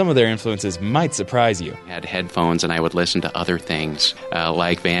 And some of their influences might surprise you. I had headphones and I would listen to other things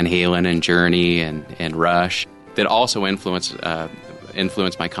like Van Halen and Journey and Rush that also influence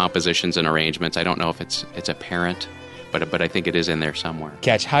my compositions and arrangements. I don't know if it's apparent, but I think it is in there somewhere.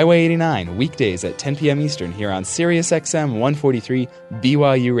 Catch Highway 89 weekdays at 10 p.m. Eastern here on Sirius XM 143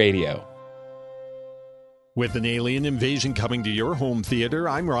 BYU Radio. With an alien invasion coming to your home theater,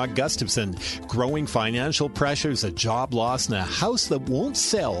 I'm Rod Gustafson. Growing financial pressures, a job loss, and a house that won't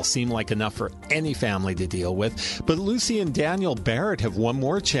sell seem like enough for any family to deal with. But Lucy and Daniel Barrett have one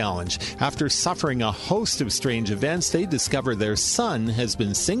more challenge. After suffering a host of strange events, they discover their son has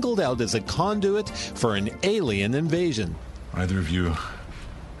been singled out as a conduit for an alien invasion. Either of you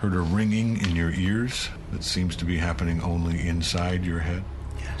heard a ringing in your ears that seems to be happening only inside your head?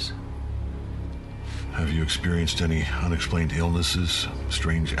 Yes. Have you experienced any unexplained illnesses,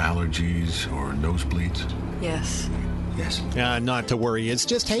 strange allergies, or nosebleeds? Yes. Yes. Not to worry, it's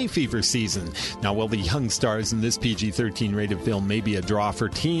just hay fever season. Now, while the young stars in this PG-13 rated film may be a draw for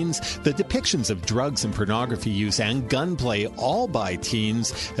teens, the depictions of drugs and pornography use and gunplay, all by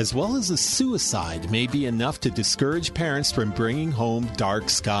teens, as well as a suicide, may be enough to discourage parents from bringing home Dark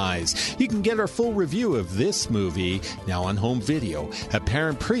Skies. You can get our full review of this movie now on home video at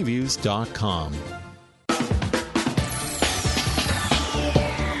parentpreviews.com.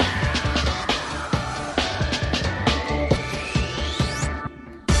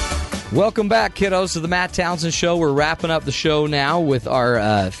 Welcome back, kiddos, to the Matt Townsend Show. We're wrapping up the show now with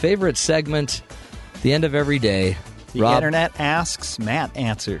our favorite segment, the end of every day. The Internet asks, Matt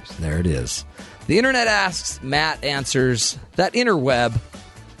answers. There it is. The Internet asks, Matt answers. That interweb,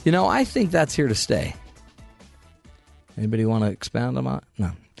 I think that's here to stay. Anybody want to expound on that?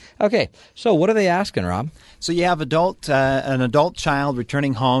 No. Okay, so what are they asking, Rob? So you have an adult child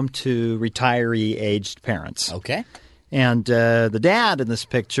returning home to retiree-aged parents. Okay. And the dad in this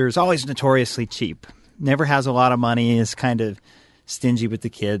picture is always notoriously cheap. Never has a lot of money, is kind of stingy with the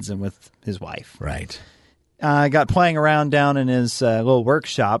kids and with his wife. Right. Got playing around down in his little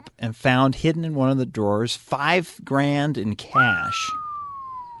workshop and found hidden in one of the drawers $5,000 in cash.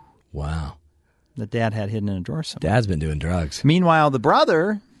 Wow. The dad had hidden in a drawer somewhere. Dad's been doing drugs. Meanwhile, the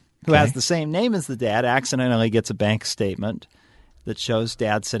brother, who has the same name as the dad, accidentally gets a bank statement that shows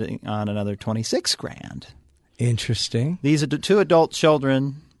dad sitting on another $26,000. Interesting. These are two adult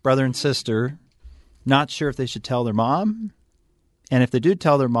children, brother and sister, not sure if they should tell their mom. And if they do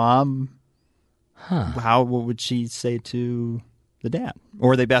tell their mom, what would she say to the dad?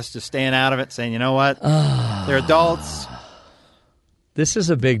 Or are they best just staying out of it, saying, you know what, they're adults? This is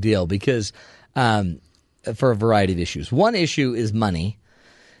a big deal because for a variety of issues. One issue is money.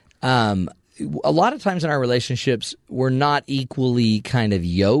 A lot of times in our relationships, we're not equally kind of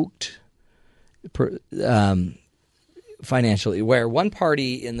yoked financially, where one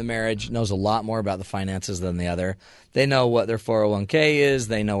party in the marriage knows a lot more about the finances than the other. They know what their 401k is.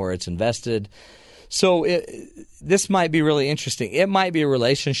 They know where it's invested. So this might be really interesting. It might be a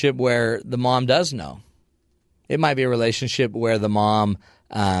relationship where the mom does know. It might be a relationship where the mom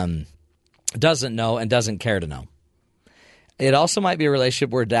doesn't know and doesn't care to know. It also might be a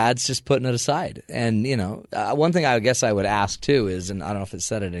relationship where dad's just putting it aside. And, one thing I guess I would ask, too, is, and I don't know if it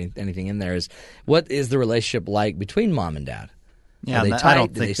said anything in there, is what is the relationship like between mom and dad? Yeah, Are they I tight?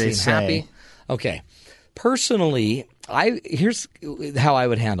 don't Do think they they seem say. happy? Okay. Personally, here's how I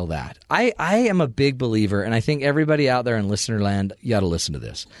would handle that. I am a big believer, and I think everybody out there in listener land, you got to listen to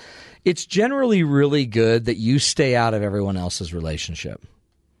this. It's generally really good that you stay out of everyone else's relationship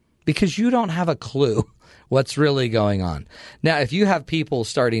because you don't have a clue what's really going on. Now, if you have people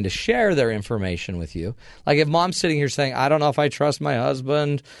starting to share their information with you, like if mom's sitting here saying, I don't know if I trust my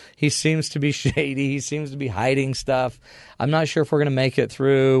husband, he seems to be shady, he seems to be hiding stuff, I'm not sure if we're going to make it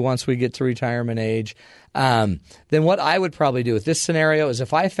through once we get to retirement age, then what I would probably do with this scenario is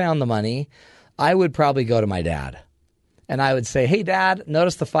if I found the money, I would probably go to my dad. And I would say, hey, Dad,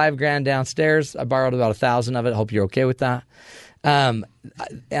 notice the $5,000 downstairs. I borrowed about 1,000 of it. Hope you're okay with that.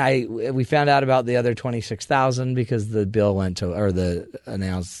 We found out about the other 26,000 because the bill went to, or the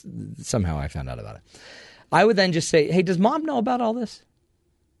announced, somehow I found out about it. I would then just say, hey, does Mom know about all this?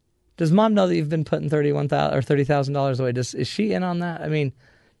 Does Mom know that you've been putting $31,000 or $30,000 away? Is she in on that? I mean,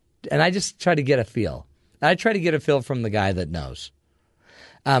 and I just try to get a feel. I try to get a feel from the guy that knows.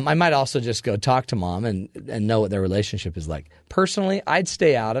 I might also just go talk to Mom and know what their relationship is like. Personally, I'd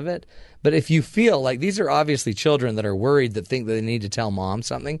stay out of it. But if you feel like these are obviously children that are worried that think that they need to tell Mom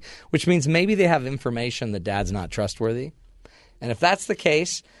something, which means maybe they have information that Dad's not trustworthy. And if that's the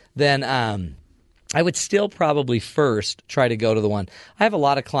case, then I would still probably first try to go to the one. I have a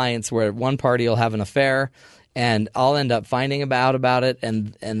lot of clients where one party will have an affair and I'll end up finding out about it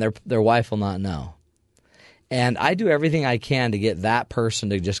and their wife will not know. And I do everything I can to get that person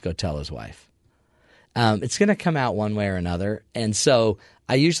to just go tell his wife. It's going to come out one way or another. And so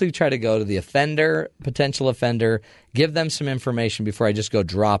I usually try to go to the offender, potential offender, give them some information before I just go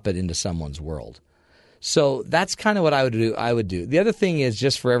drop it into someone's world. So that's kind of what I would do. The other thing is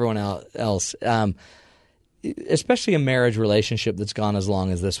just for everyone else, especially a marriage relationship that's gone as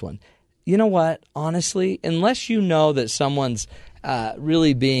long as this one. You know what? Honestly, unless you know that someone's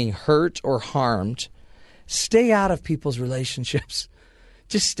really being hurt or harmed, stay out of people's relationships.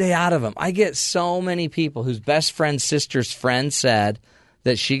 Just stay out of them. I get so many people whose best friend's sister's friend said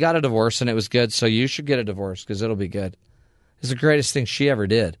that she got a divorce and it was good, so you should get a divorce because it'll be good. It's the greatest thing she ever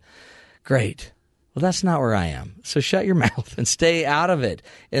did. Great. Well, that's not where I am. So shut your mouth and stay out of it.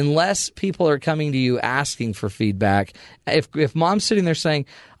 Unless people are coming to you asking for feedback. If Mom's sitting there saying,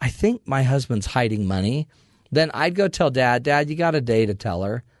 I think my husband's hiding money, then I'd go tell Dad, you got a day to tell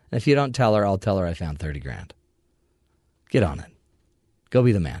her. And if you don't tell her, I'll tell her I found $30,000. Get on it. Go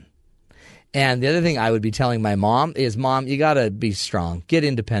be the man. And the other thing I would be telling my mom is, Mom, you got to be strong. Get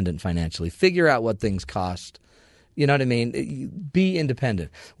independent financially. Figure out what things cost. You know what I mean? Be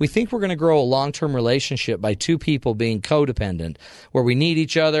independent. We think we're going to grow a long-term relationship by two people being codependent, where we need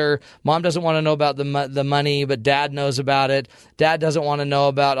each other. Mom doesn't want to know about the money, but Dad knows about it. Dad doesn't want to know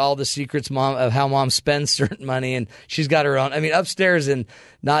about all the secrets of how Mom spends certain money, and she's got her own. I mean, upstairs and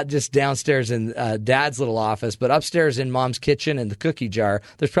not just downstairs in Dad's little office, but upstairs in Mom's kitchen and the cookie jar,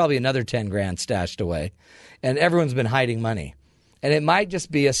 there's probably another $10,000 stashed away, and everyone's been hiding money. And it might just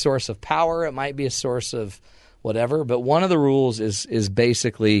be a source of power. It might be a source of whatever, but one of the rules is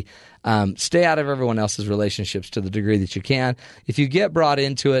basically stay out of everyone else's relationships to the degree that you can. If you get brought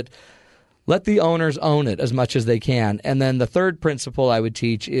into it, let the owners own it as much as they can. And then the third principle I would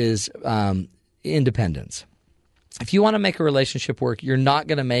teach is independence. If you want to make a relationship work, you're not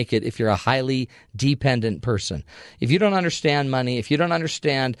going to make it if you're a highly dependent person. If you don't understand money, if you don't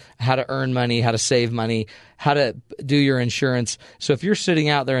understand how to earn money, how to save money, how to do your insurance. So if you're sitting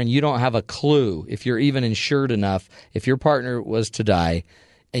out there and you don't have a clue, if you're even insured enough, if your partner was to die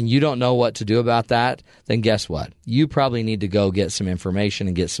and you don't know what to do about that, then guess what? You probably need to go get some information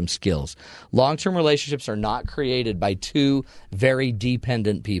and get some skills. Long-term relationships are not created by two very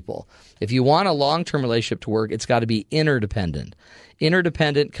dependent people. If you want a long-term relationship to work, it's got to be interdependent.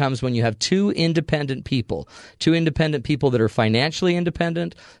 Interdependent comes when you have two independent people that are financially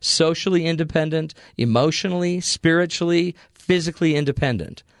independent, socially independent, emotionally, spiritually, physically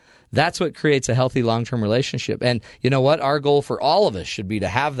independent. That's what creates a healthy long-term relationship. And you know what? Our goal for all of us should be to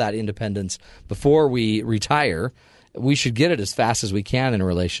have that independence before we retire. We should get it as fast as we can in a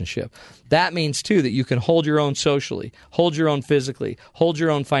relationship. That means, too, that you can hold your own socially, hold your own physically, hold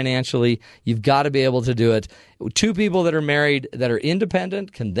your own financially. You've got to be able to do it. Two people that are married that are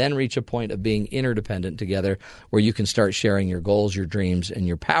independent can then reach a point of being interdependent together where you can start sharing your goals, your dreams, and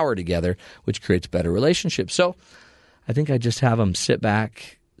your power together, which creates better relationships. So I think I just have them sit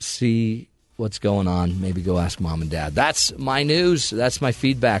back, see what's going on, maybe go ask Mom and Dad. That's my news. That's my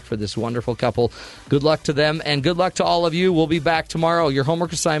feedback for this wonderful couple. Good luck to them, and good luck to all of you. We'll be back tomorrow. Your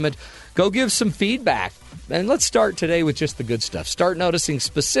homework assignment, Go give some feedback. And let's start today with just the good stuff. Start noticing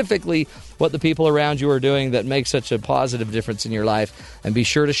specifically what the people around you are doing that makes such a positive difference in your life, and be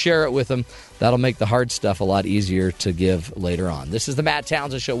sure to share it with them. That'll make the hard stuff a lot easier to give later on. This is the Matt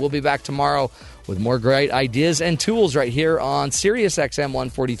Townsend Show. We'll be back tomorrow with more great ideas and tools right here on Sirius XM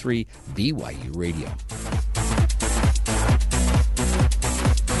 143 BYU Radio.